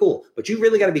 totally cool. But you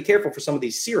really got to be careful for some of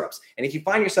these syrups. And if you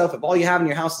find yourself, if all you have in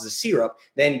your house is a syrup,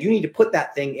 then you need to put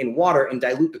that thing in water and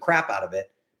dilute the crap out of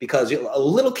it, because a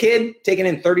little kid taking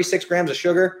in 36 grams of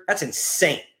sugar, that's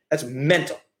insane. That's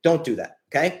mental. Don't do that,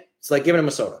 okay? It's like giving them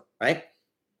a soda, right?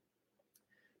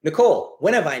 Nicole,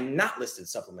 when have I not listed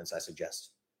supplements I suggest?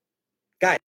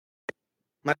 Guys,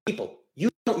 my people, you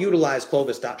don't utilize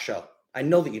Clovis.show. I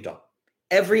know that you don't.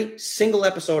 Every single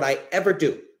episode I ever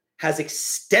do has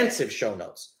extensive show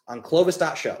notes on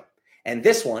Clovis.show. And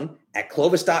this one at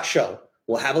Clovis.show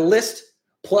will have a list,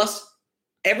 plus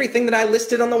everything that I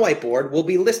listed on the whiteboard will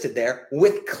be listed there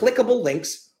with clickable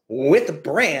links, with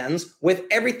brands, with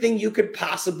everything you could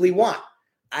possibly want.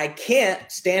 I can't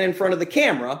stand in front of the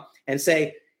camera and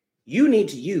say, you need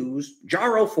to use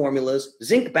Jarrow Formula's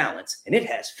Zinc Balance, and it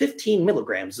has 15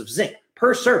 milligrams of zinc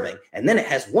per serving, and then it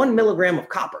has 1 milligram of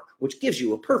copper, which gives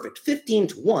you a perfect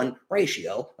 15-to-1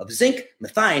 ratio of zinc,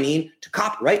 methionine to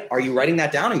copper, right? Are you writing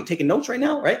that down? Are you taking notes right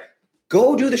now, right?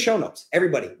 Go do the show notes.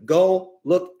 Everybody, go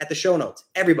look at the show notes.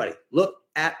 Everybody, look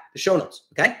at the show notes,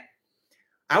 okay?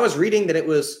 I was reading that it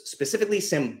was specifically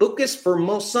Sambucus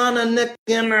formosana.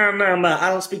 I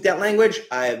don't speak that language.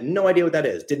 I have no idea what that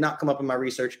is. Did not come up in my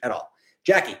research at all.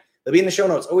 Jackie, they'll be in the show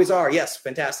notes. Always are. Yes,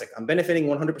 fantastic. I'm benefiting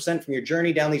 100% from your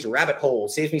journey down these rabbit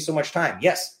holes. Saves me so much time.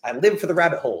 Yes, I live for the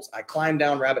rabbit holes. I climb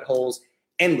down rabbit holes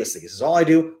endlessly. This is all I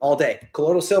do all day.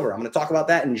 Colloidal silver. I'm going to talk about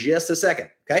that in just a second,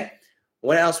 okay?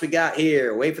 What else we got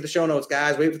here? Wait for the show notes,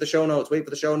 guys. Wait for the show notes. Wait for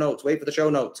the show notes. Wait for the show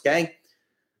notes, okay?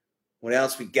 What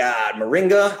else we got?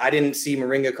 Moringa. I didn't see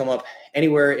Moringa come up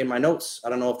anywhere in my notes. I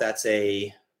don't know if that's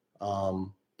a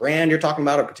brand you're talking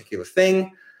about, a particular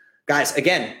thing. Guys,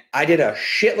 again, I did a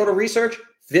shitload of research.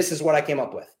 This is what I came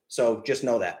up with. So just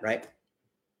know that, right?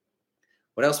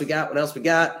 What else we got? What else we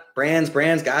got? Brands,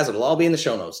 guys. It'll all be in the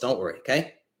show notes. Don't worry,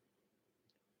 okay?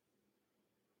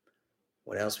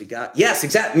 What else we got? Yes,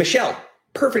 exactly. Michelle.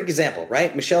 Perfect example,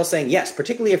 right? Michelle saying, yes,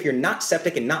 particularly if you're not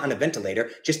septic and not on a ventilator,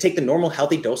 just take the normal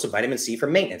healthy dose of vitamin C for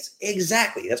maintenance.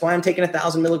 Exactly. That's why I'm taking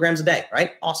 1,000 milligrams a day,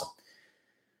 right? Awesome.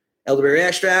 Elderberry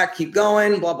extract, keep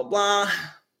going, blah, blah, blah.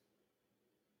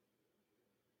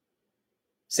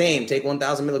 Same, take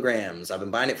 1,000 milligrams. I've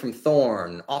been buying it from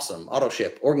Thorne. Awesome. Auto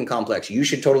ship, Organ Complex. You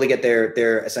should totally get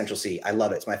their Essential C. I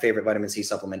love it. It's my favorite vitamin C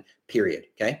supplement, period.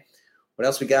 Okay. What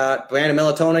else we got? Brand of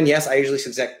melatonin. Yes, I usually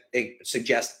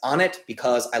suggest on it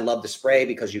because I love the spray,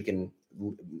 because you can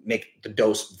make the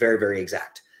dose very, very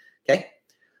exact. Okay.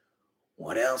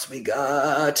 What else we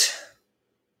got?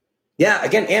 Yeah,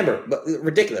 again, Amber, but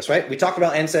ridiculous, right? We talked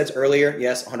about NSAIDs earlier.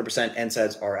 Yes, 100%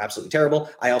 NSAIDs are absolutely terrible.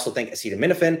 I also think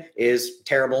acetaminophen is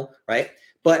terrible, right?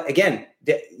 But again,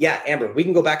 yeah, Amber, we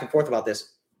can go back and forth about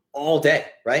this all day,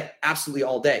 right? Absolutely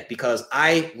all day, because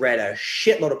I read a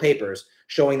shitload of papers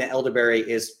showing that elderberry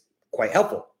is quite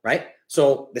helpful, right?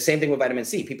 So the same thing with vitamin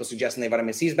C. People suggesting that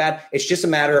vitamin C is bad. It's just a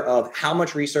matter of how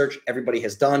much research everybody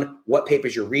has done, what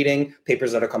papers you're reading,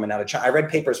 papers that are coming out of China. I read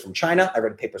papers from China. I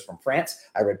read papers from France.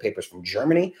 I read papers from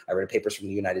Germany. I read papers from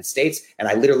the United States. And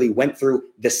I literally went through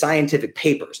the scientific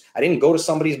papers. I didn't go to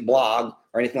somebody's blog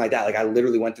or anything like that. Like, I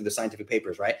literally went through the scientific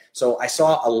papers, right? So I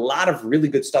saw a lot of really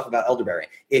good stuff about elderberry.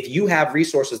 If you have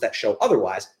resources that show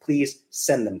otherwise, please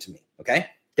send them to me, okay?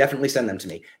 Definitely send them to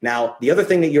me. Now, the other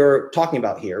thing that you're talking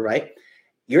about here, right?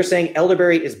 You're saying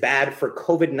elderberry is bad for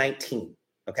COVID-19,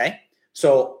 okay?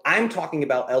 So I'm talking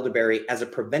about elderberry as a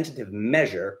preventative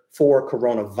measure for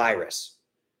coronavirus.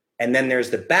 And then there's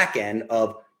the back end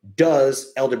of,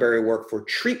 does elderberry work for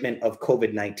treatment of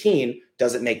COVID-19?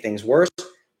 Does it make things worse?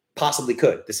 Possibly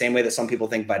could. The same way that some people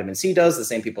think vitamin C does, the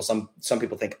same people, some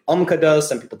people think UMCA does,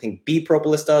 some people think B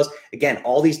propolis does. Again,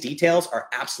 all these details are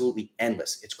absolutely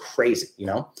endless. It's crazy, you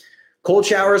know? Cold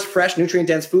showers, fresh,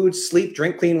 nutrient-dense foods, sleep,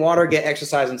 drink clean water, get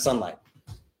exercise and sunlight.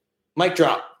 Mic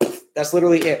drop. That's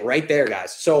literally it right there,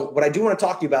 guys. So what I do want to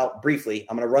talk to you about briefly,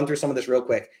 I'm going to run through some of this real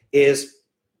quick, is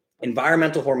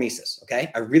environmental hormesis,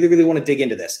 okay? I really, really want to dig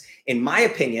into this. In my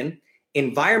opinion,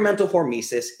 environmental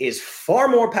hormesis is far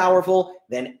more powerful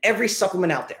than every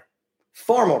supplement out there.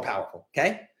 Far more powerful,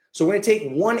 okay? So we're going to take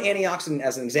one antioxidant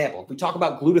as an example. If we talk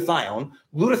about glutathione,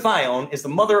 glutathione is the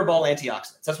mother of all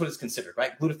antioxidants. That's what it's considered,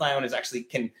 right? Glutathione is actually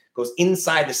goes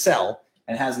inside the cell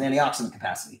and has an antioxidant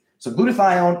capacity. So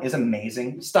glutathione is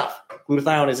amazing stuff.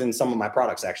 Glutathione is in some of my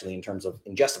products, actually, in terms of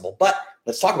ingestible. But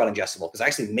let's talk about ingestible, because I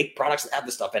actually make products that have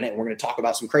this stuff in it, and we're going to talk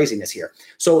about some craziness here.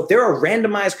 So there are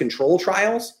randomized control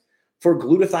trials for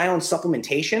glutathione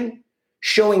supplementation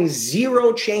showing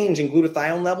zero change in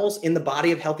glutathione levels in the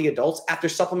body of healthy adults after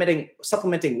supplementing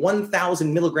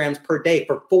 1,000 milligrams per day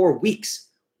for 4 weeks.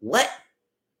 What?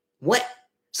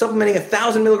 Supplementing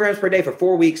 1,000 milligrams per day for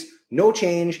 4 weeks, no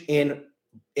change in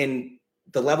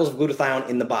the levels of glutathione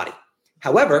in the body.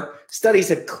 However, studies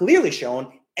have clearly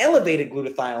shown elevated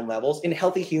glutathione levels in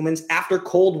healthy humans after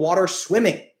cold water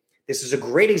swimming. This is a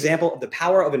great example of the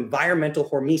power of environmental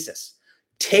hormesis.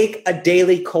 Take a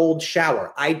daily cold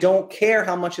shower. I don't care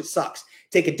how much it sucks.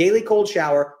 Take a daily cold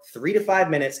shower, 3 to 5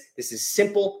 minutes. This is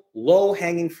simple,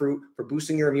 low-hanging fruit for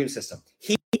boosting your immune system.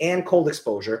 Heat and cold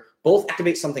exposure both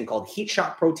activate something called heat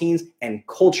shock proteins and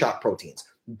cold shock proteins.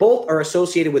 Both are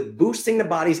associated with boosting the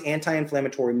body's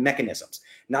anti-inflammatory mechanisms.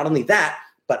 Not only that,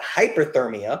 but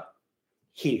hyperthermia,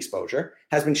 heat exposure,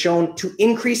 has been shown to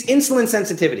increase insulin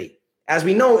sensitivity. As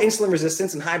we know, insulin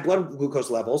resistance and high blood glucose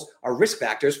levels are risk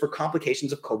factors for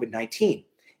complications of COVID-19.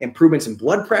 Improvements in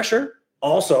blood pressure,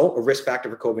 also a risk factor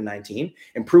for COVID-19.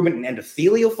 Improvement in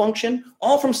endothelial function,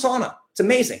 all from sauna. It's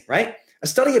amazing, right? A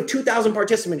study of 2,000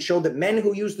 participants showed that men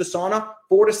who used the sauna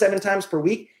 4 to 7 times per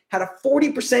week had a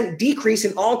 40% decrease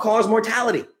in all-cause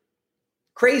mortality.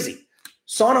 Crazy.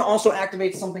 Sauna also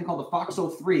activates something called the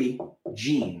FOXO3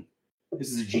 gene.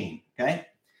 This is a gene, okay?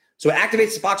 So it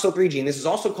activates the FOXO3 gene. This is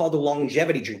also called the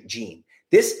longevity gene.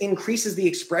 This increases the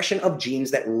expression of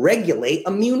genes that regulate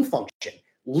immune function,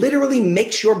 literally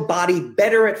makes your body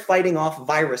better at fighting off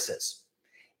viruses,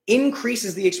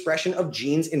 increases the expression of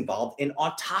genes involved in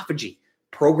autophagy,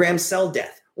 programmed cell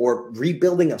death, or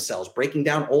rebuilding of cells, breaking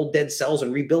down old dead cells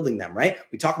and rebuilding them, right?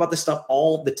 We talk about this stuff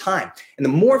all the time. And the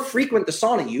more frequent the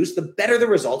sauna use, the better the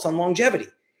results on longevity.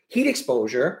 Heat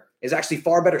exposure is actually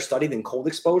far better studied than cold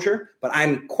exposure, but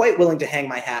I'm quite willing to hang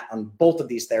my hat on both of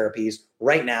these therapies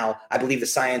right now. I believe the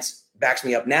science backs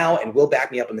me up now and will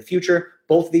back me up in the future,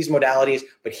 both of these modalities.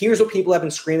 But here's what people have been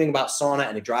screaming about sauna,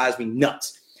 and it drives me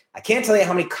nuts. I can't tell you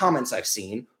how many comments I've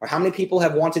seen or how many people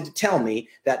have wanted to tell me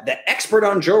that the expert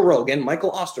on Joe Rogan,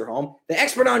 Michael Osterholm, the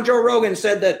expert on Joe Rogan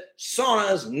said that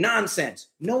sauna is nonsense.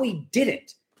 No, he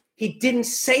didn't. He didn't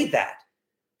say that.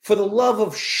 For the love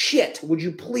of shit, would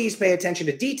you please pay attention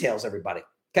to details, everybody?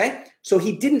 Okay? So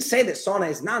he didn't say that sauna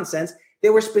is nonsense. They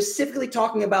were specifically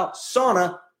talking about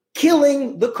sauna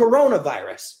killing the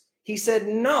coronavirus. He said,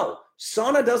 no,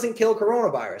 sauna doesn't kill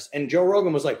coronavirus. And Joe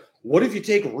Rogan was like, what if you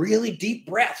take really deep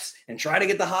breaths and try to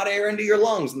get the hot air into your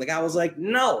lungs? And the guy was like,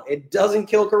 no, it doesn't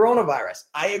kill coronavirus.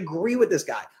 I agree with this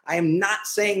guy. I am not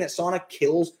saying that sauna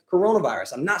kills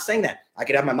coronavirus. I'm not saying that. I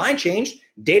could have my mind changed.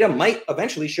 Data might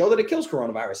eventually show that it kills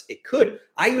coronavirus. It could.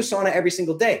 I use sauna every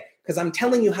single day because I'm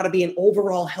telling you how to be an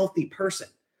overall healthy person.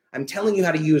 I'm telling you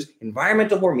how to use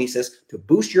environmental hormesis to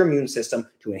boost your immune system,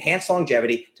 to enhance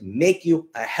longevity, to make you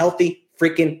a healthy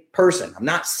freaking person. I'm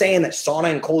not saying that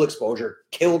sauna and cold exposure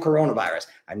kill coronavirus.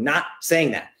 I'm not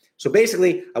saying that. So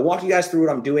basically, I walked you guys through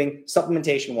what I'm doing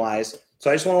supplementation-wise.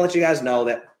 So I just want to let you guys know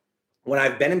that when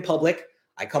I've been in public,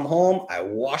 I come home, I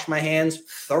wash my hands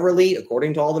thoroughly,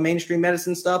 according to all the mainstream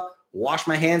medicine stuff, wash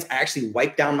my hands. I actually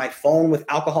wipe down my phone with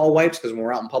alcohol wipes because when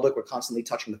we're out in public, we're constantly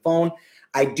touching the phone.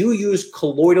 I do use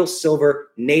colloidal silver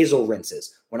nasal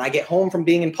rinses. When I get home from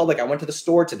being in public, I went to the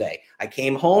store today. I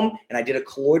came home and I did a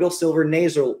colloidal silver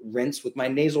nasal rinse with my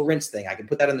nasal rinse thing. I can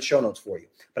put that in the show notes for you.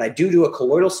 But I do a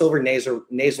colloidal silver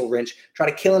nasal rinse, try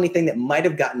to kill anything that might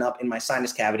have gotten up in my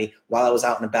sinus cavity while I was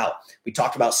out and about. We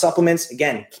talked about supplements.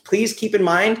 Again, please keep in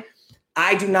mind,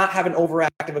 I do not have an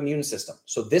overactive immune system.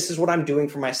 So this is what I'm doing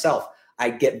for myself. I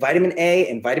get vitamin A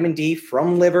and vitamin D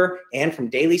from liver and from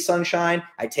daily sunshine.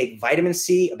 I take vitamin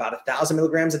C, about 1,000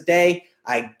 milligrams a day.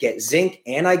 I get zinc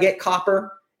and I get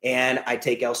copper. And I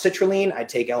take L-citrulline. I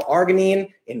take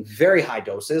L-arginine in very high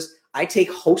doses. I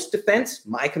take Host Defense,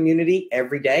 my community,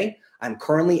 every day. I'm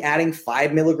currently adding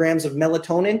 5 milligrams of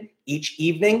melatonin each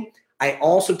evening. I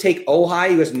also take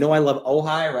Ojai. You guys know I love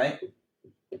Ojai, right?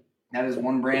 That is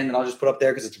one brand that I'll just put up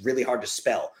there because it's really hard to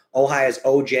spell. Ojai is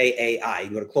O-J-A-I. You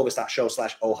can go to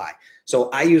clovis.show/Ojai. So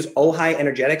I use Ojai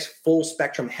Energetics Full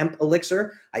Spectrum Hemp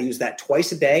Elixir. I use that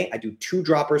twice a day. I do 2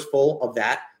 droppers full of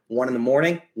that, 1 in the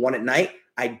morning, 1 at night.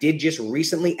 I did just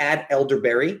recently add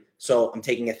elderberry. So I'm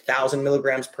taking 1,000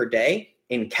 milligrams per day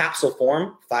in capsule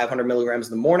form, 500 milligrams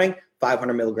in the morning,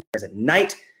 500 milligrams at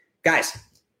night. Guys,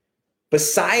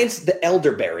 besides the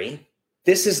elderberry,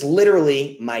 this is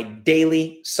literally my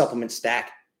daily supplement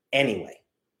stack anyway.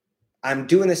 I'm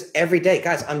doing this every day.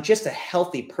 Guys, I'm just a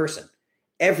healthy person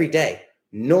every day,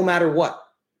 no matter what.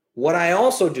 What I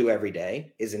also do every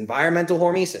day is environmental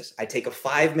hormesis. I take a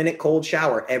 5-minute cold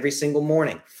shower every single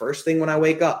morning, first thing when I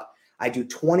wake up. I do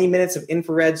 20 minutes of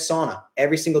infrared sauna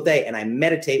every single day, and I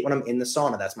meditate when I'm in the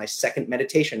sauna. That's my second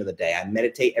meditation of the day. I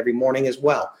meditate every morning as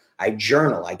well. I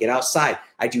journal. I get outside.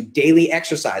 I do daily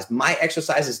exercise. My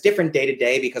exercise is different day to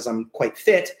day because I'm quite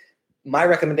fit. My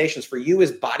recommendations for you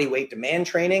is body weight demand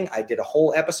training. I did a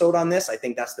whole episode on this. I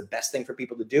think that's the best thing for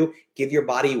people to do. Give your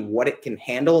body what it can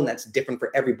handle, and that's different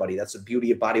for everybody. That's the beauty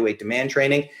of body weight demand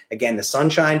training. Again, the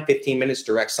sunshine, 15 minutes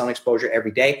direct sun exposure every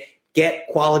day. Get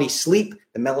quality sleep.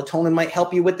 The melatonin might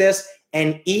help you with this.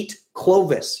 And eat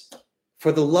Clovis.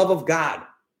 For the love of God,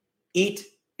 eat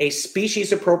a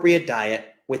species-appropriate diet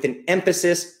with an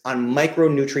emphasis on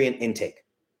micronutrient intake.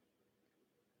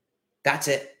 That's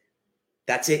it.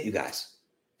 That's it, you guys.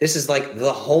 This is like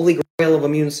the holy grail of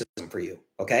immune system for you,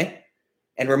 okay?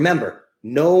 And remember,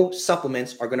 no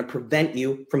supplements are going to prevent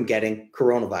you from getting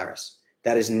coronavirus.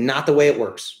 That is not the way it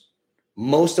works.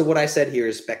 Most of what I said here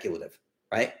is speculative,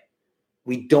 right?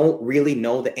 We don't really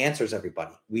know the answers,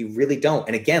 everybody. We really don't.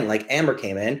 And again, like Amber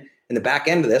came in the back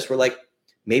end of this, we're like,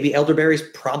 maybe elderberry is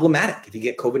problematic if you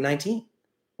get COVID-19.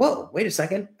 Whoa, wait a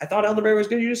second. I thought elderberry was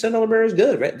good. You just said elderberry was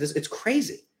good, right? It's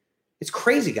crazy. It's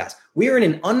crazy, guys. We are in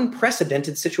an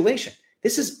unprecedented situation.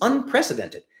 This is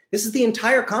unprecedented. This is the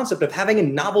entire concept of having a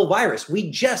novel virus. We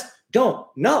just don't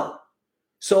know.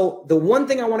 So the one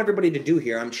thing I want everybody to do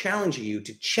here, I'm challenging you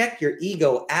to check your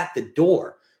ego at the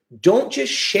door. Don't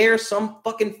just share some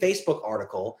fucking Facebook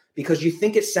article because you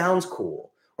think it sounds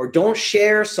cool, or don't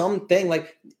share something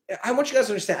like, I want you guys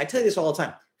to understand, I tell you this all the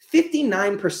time,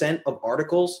 59% of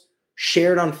articles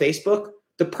shared on Facebook,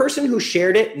 the person who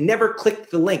shared it never clicked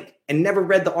the link and never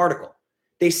read the article.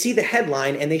 They see the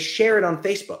headline and they share it on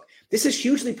Facebook. This is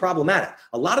hugely problematic.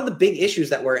 A lot of the big issues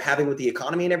that we're having with the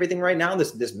economy and everything right now,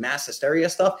 this mass hysteria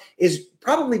stuff, is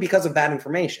probably because of bad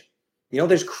information. You know,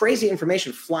 there's crazy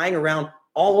information flying around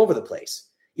all over the place.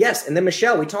 Yes, and then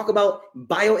Michelle, we talk about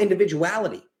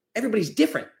bio-individuality. Everybody's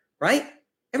different, right?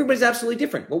 Everybody's absolutely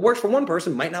different. What works for one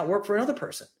person might not work for another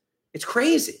person. It's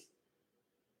crazy.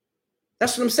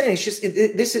 That's what I'm saying. It's just, it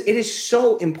is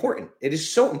so important. It is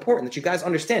so important that you guys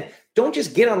understand. Don't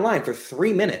just get online for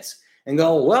 3 minutes and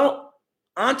go, well,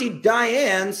 Auntie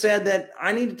Diane said that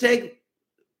I need to take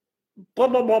blah,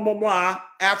 blah, blah, blah, blah,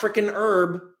 African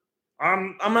herb.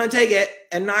 I'm going to take it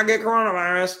and not get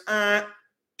coronavirus.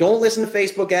 Don't listen to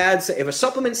Facebook ads. If a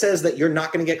supplement says that you're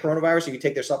not going to get coronavirus or you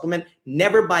take their supplement,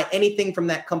 never buy anything from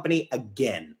that company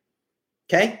again.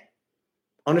 Okay?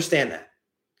 Understand that.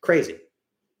 Crazy.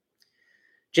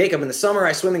 Jacob, in the summer,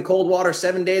 I swim in cold water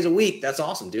 7 days a week. That's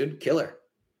awesome, dude. Killer.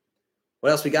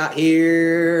 What else we got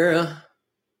here?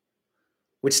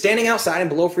 Would standing outside in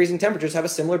below freezing temperatures have a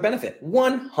similar benefit?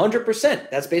 100%.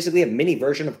 That's basically a mini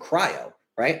version of cryo,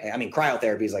 right? I mean,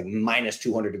 cryotherapy is like minus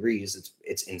 200 degrees.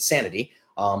 It's insanity.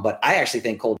 But I actually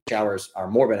think cold showers are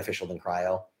more beneficial than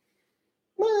cryo.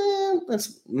 Well,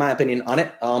 that's my opinion on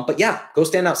it. But yeah, go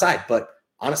stand outside. But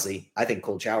honestly, I think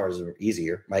cold showers are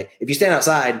easier, right? If you stand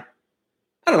outside,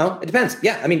 I don't know. It depends.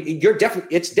 Yeah. I mean,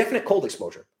 it's definite cold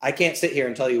exposure. I can't sit here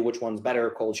and tell you which one's better,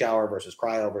 cold shower versus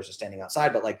cryo versus standing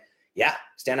outside, but like, yeah,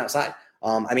 stand outside.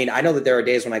 I mean, I know that there are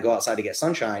days when I go outside to get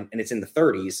sunshine and it's in the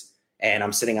 30s and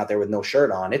I'm sitting out there with no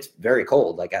shirt on. It's very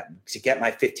cold. Like to get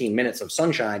my 15 minutes of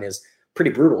sunshine is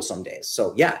pretty brutal some days.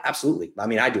 So yeah, absolutely. I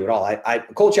mean, I do it all.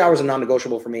 Cold showers are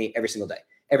non-negotiable for me every single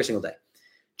day.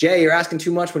 Jay, you're asking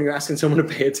too much when you're asking someone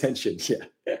to pay attention.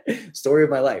 Yeah. Story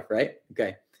of my life, right?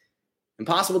 Okay.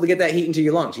 Impossible to get that heat into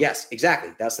your lungs. Yes,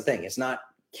 exactly. That's the thing. It's not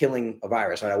killing a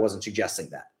virus, right? I wasn't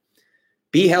suggesting that.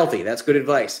 Be healthy. That's good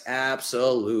advice.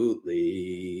 Absolutely.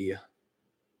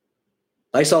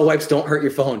 Lysol wipes don't hurt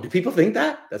your phone. Do people think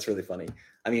that? That's really funny.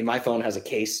 I mean, my phone has a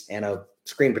case and a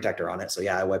screen protector on it. So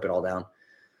yeah, I wipe it all down.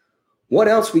 What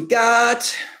else we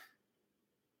got?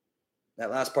 That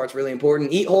last part's really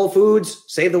important. Eat whole foods,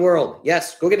 save the world.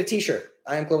 Yes, go get a t-shirt.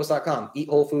 IamClovis.com. Eat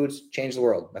whole foods, change the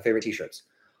world. My favorite t-shirts.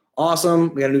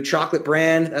 Awesome. We got a new chocolate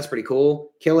brand. That's pretty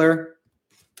cool. Killer.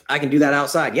 I can do that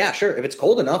outside. Yeah, sure. If it's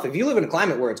cold enough, if you live in a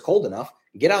climate where it's cold enough,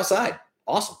 get outside.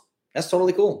 Awesome. That's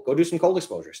totally cool. Go do some cold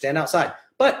exposure. Stand outside.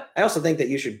 But I also think that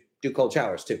you should do cold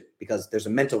showers too, because there's a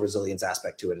mental resilience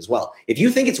aspect to it as well. If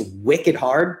you think it's wicked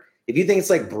hard, if you think it's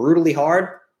like brutally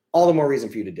hard, all the more reason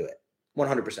for you to do it.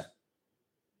 100%.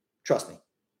 Trust me.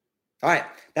 All right.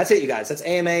 That's it, you guys. That's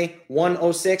AMA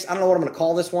 106. I don't know what I'm going to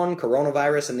call this one,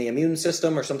 coronavirus and the immune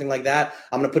system or something like that.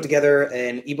 I'm going to put together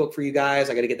an ebook for you guys.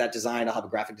 I got to get that designed. I'll have a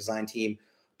graphic design team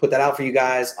put that out for you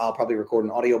guys. I'll probably record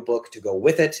an audio book to go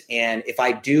with it. And if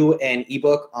I do an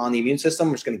ebook on the immune system,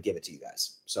 I'm just going to give it to you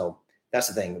guys. So That's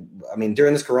the thing. I mean,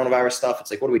 during this coronavirus stuff,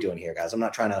 it's like, what are we doing here, guys? I'm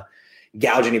not trying to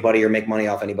gouge anybody or make money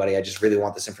off anybody. I just really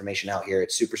want this information out here.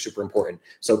 It's super, super important.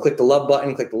 So click the love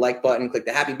button, click the like button, click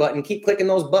the happy button, keep clicking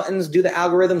those buttons, do the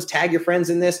algorithms, tag your friends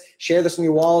in this, share this on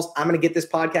your walls. I'm going to get this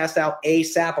podcast out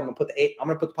ASAP. I'm going to put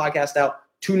the podcast out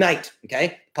tonight.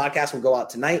 Okay. The podcast will go out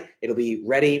tonight. It'll be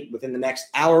ready within the next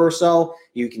hour or so.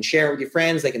 You can share it with your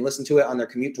friends. They can listen to it on their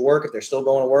commute to work. If they're still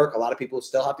going to work, a lot of people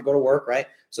still have to go to work, right?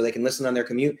 So they can listen on their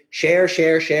commute. Share.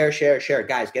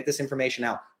 Guys, get this information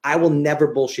out. I will never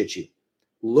bullshit you.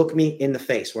 Look me in the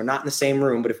face. We're not in the same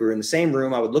room, but if we were in the same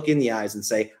room, I would look you in the eyes and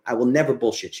say, I will never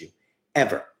bullshit you,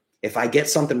 ever. If I get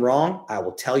something wrong, I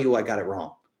will tell you I got it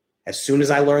wrong. As soon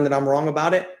as I learn that I'm wrong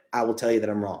about it, I will tell you that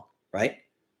I'm wrong, right?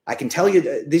 I can tell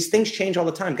you these things change all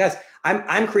the time. Guys,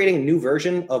 I'm creating a new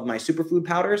version of my superfood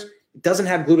powders. It doesn't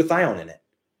have glutathione in it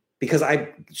because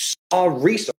I saw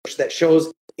research that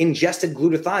shows ingested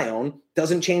glutathione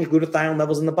doesn't change glutathione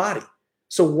levels in the body.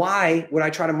 So why would I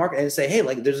try to market and say, hey,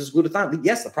 like there's this glutathione?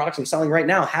 Yes, the products I'm selling right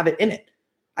now have it in it.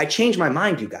 I change my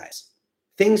mind, you guys.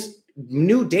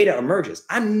 New data emerges.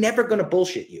 I'm never going to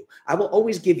bullshit you. I will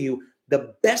always give you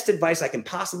the best advice I can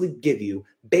possibly give you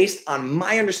based on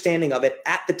my understanding of it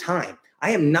at the time.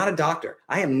 I am not a doctor.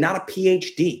 I am not a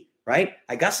PhD, right?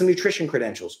 I got some nutrition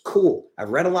credentials. Cool. I've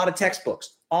read a lot of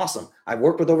textbooks. Awesome. I've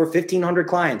worked with over 1,500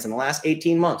 clients in the last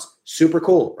 18 months. Super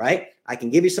cool, right? I can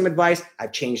give you some advice.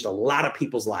 I've changed a lot of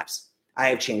people's lives. I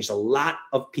have changed a lot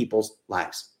of people's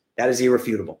lives. That is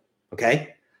irrefutable,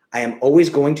 okay? I am always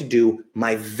going to do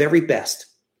my very best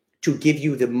to give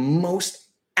you the most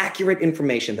accurate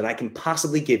information that I can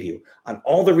possibly give you on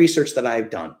all the research that I've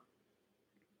done.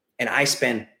 And I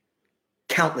spend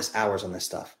countless hours on this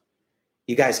stuff.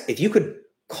 You guys, if you could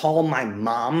call my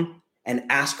mom and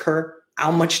ask her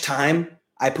how much time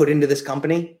I put into this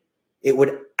company, it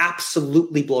would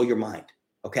absolutely blow your mind,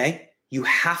 okay? You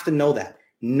have to know that.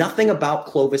 Nothing about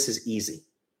Clovis is easy.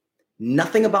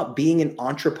 Nothing about being an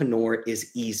entrepreneur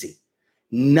is easy.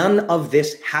 None of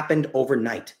this happened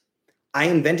overnight. I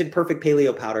invented Perfect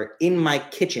Paleo Powder in my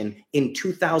kitchen in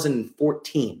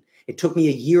 2014. It took me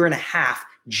a year and a half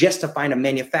just to find a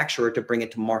manufacturer to bring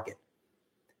it to market.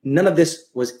 None of this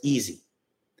was easy.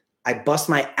 I bust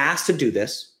my ass to do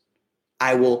this.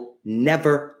 I will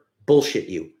never bullshit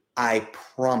you. I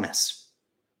promise.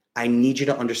 I need you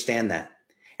to understand that.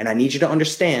 And I need you to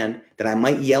understand that I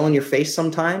might yell in your face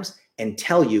sometimes and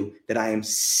tell you that I am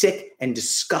sick and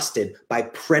disgusted by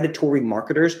predatory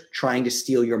marketers trying to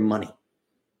steal your money.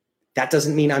 That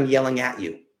doesn't mean I'm yelling at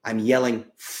you. I'm yelling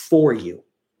for you.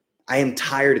 I am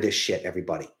tired of this shit,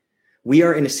 everybody. We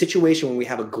are in a situation where we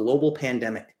have a global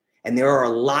pandemic, and there are a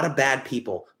lot of bad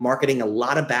people marketing a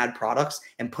lot of bad products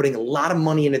and putting a lot of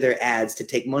money into their ads to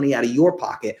take money out of your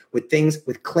pocket with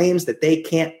claims that they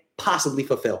can't possibly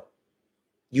fulfill.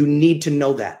 You need to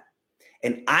know that.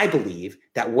 And I believe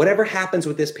that whatever happens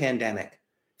with this pandemic,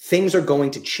 things are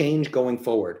going to change going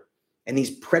forward. And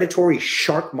these predatory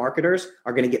shark marketers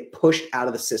are going to get pushed out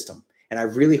of the system. And I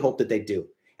really hope that they do.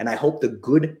 And I hope the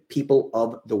good people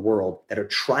of the world that are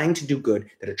trying to do good,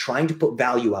 that are trying to put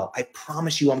value out, I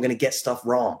promise you I'm going to get stuff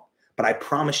wrong. But I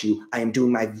promise you I am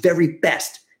doing my very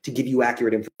best to give you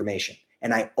accurate information.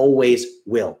 And I always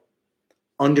will.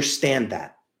 Understand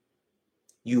that.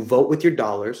 You vote with your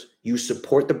dollars. You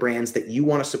support the brands that you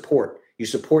want to support. You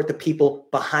support the people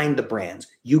behind the brands.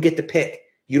 You get to pick.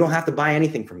 You don't have to buy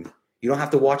anything from me. You don't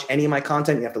have to watch any of my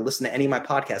content. You have to listen to any of my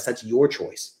podcasts. That's your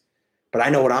choice. But I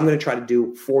know what I'm going to try to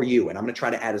do for you. And I'm going to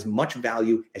try to add as much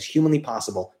value as humanly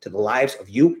possible to the lives of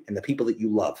you and the people that you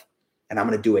love. And I'm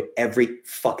going to do it every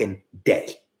fucking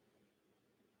day.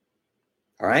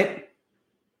 All right?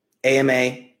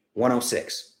 AMA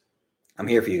 106. I'm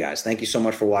here for you guys. Thank you so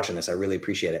much for watching this. I really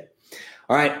appreciate it.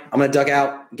 All right. I'm going to duck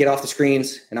out, get off the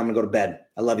screens, and I'm going to go to bed.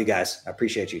 I love you guys. I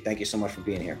appreciate you. Thank you so much for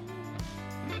being here.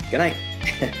 Good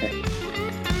night.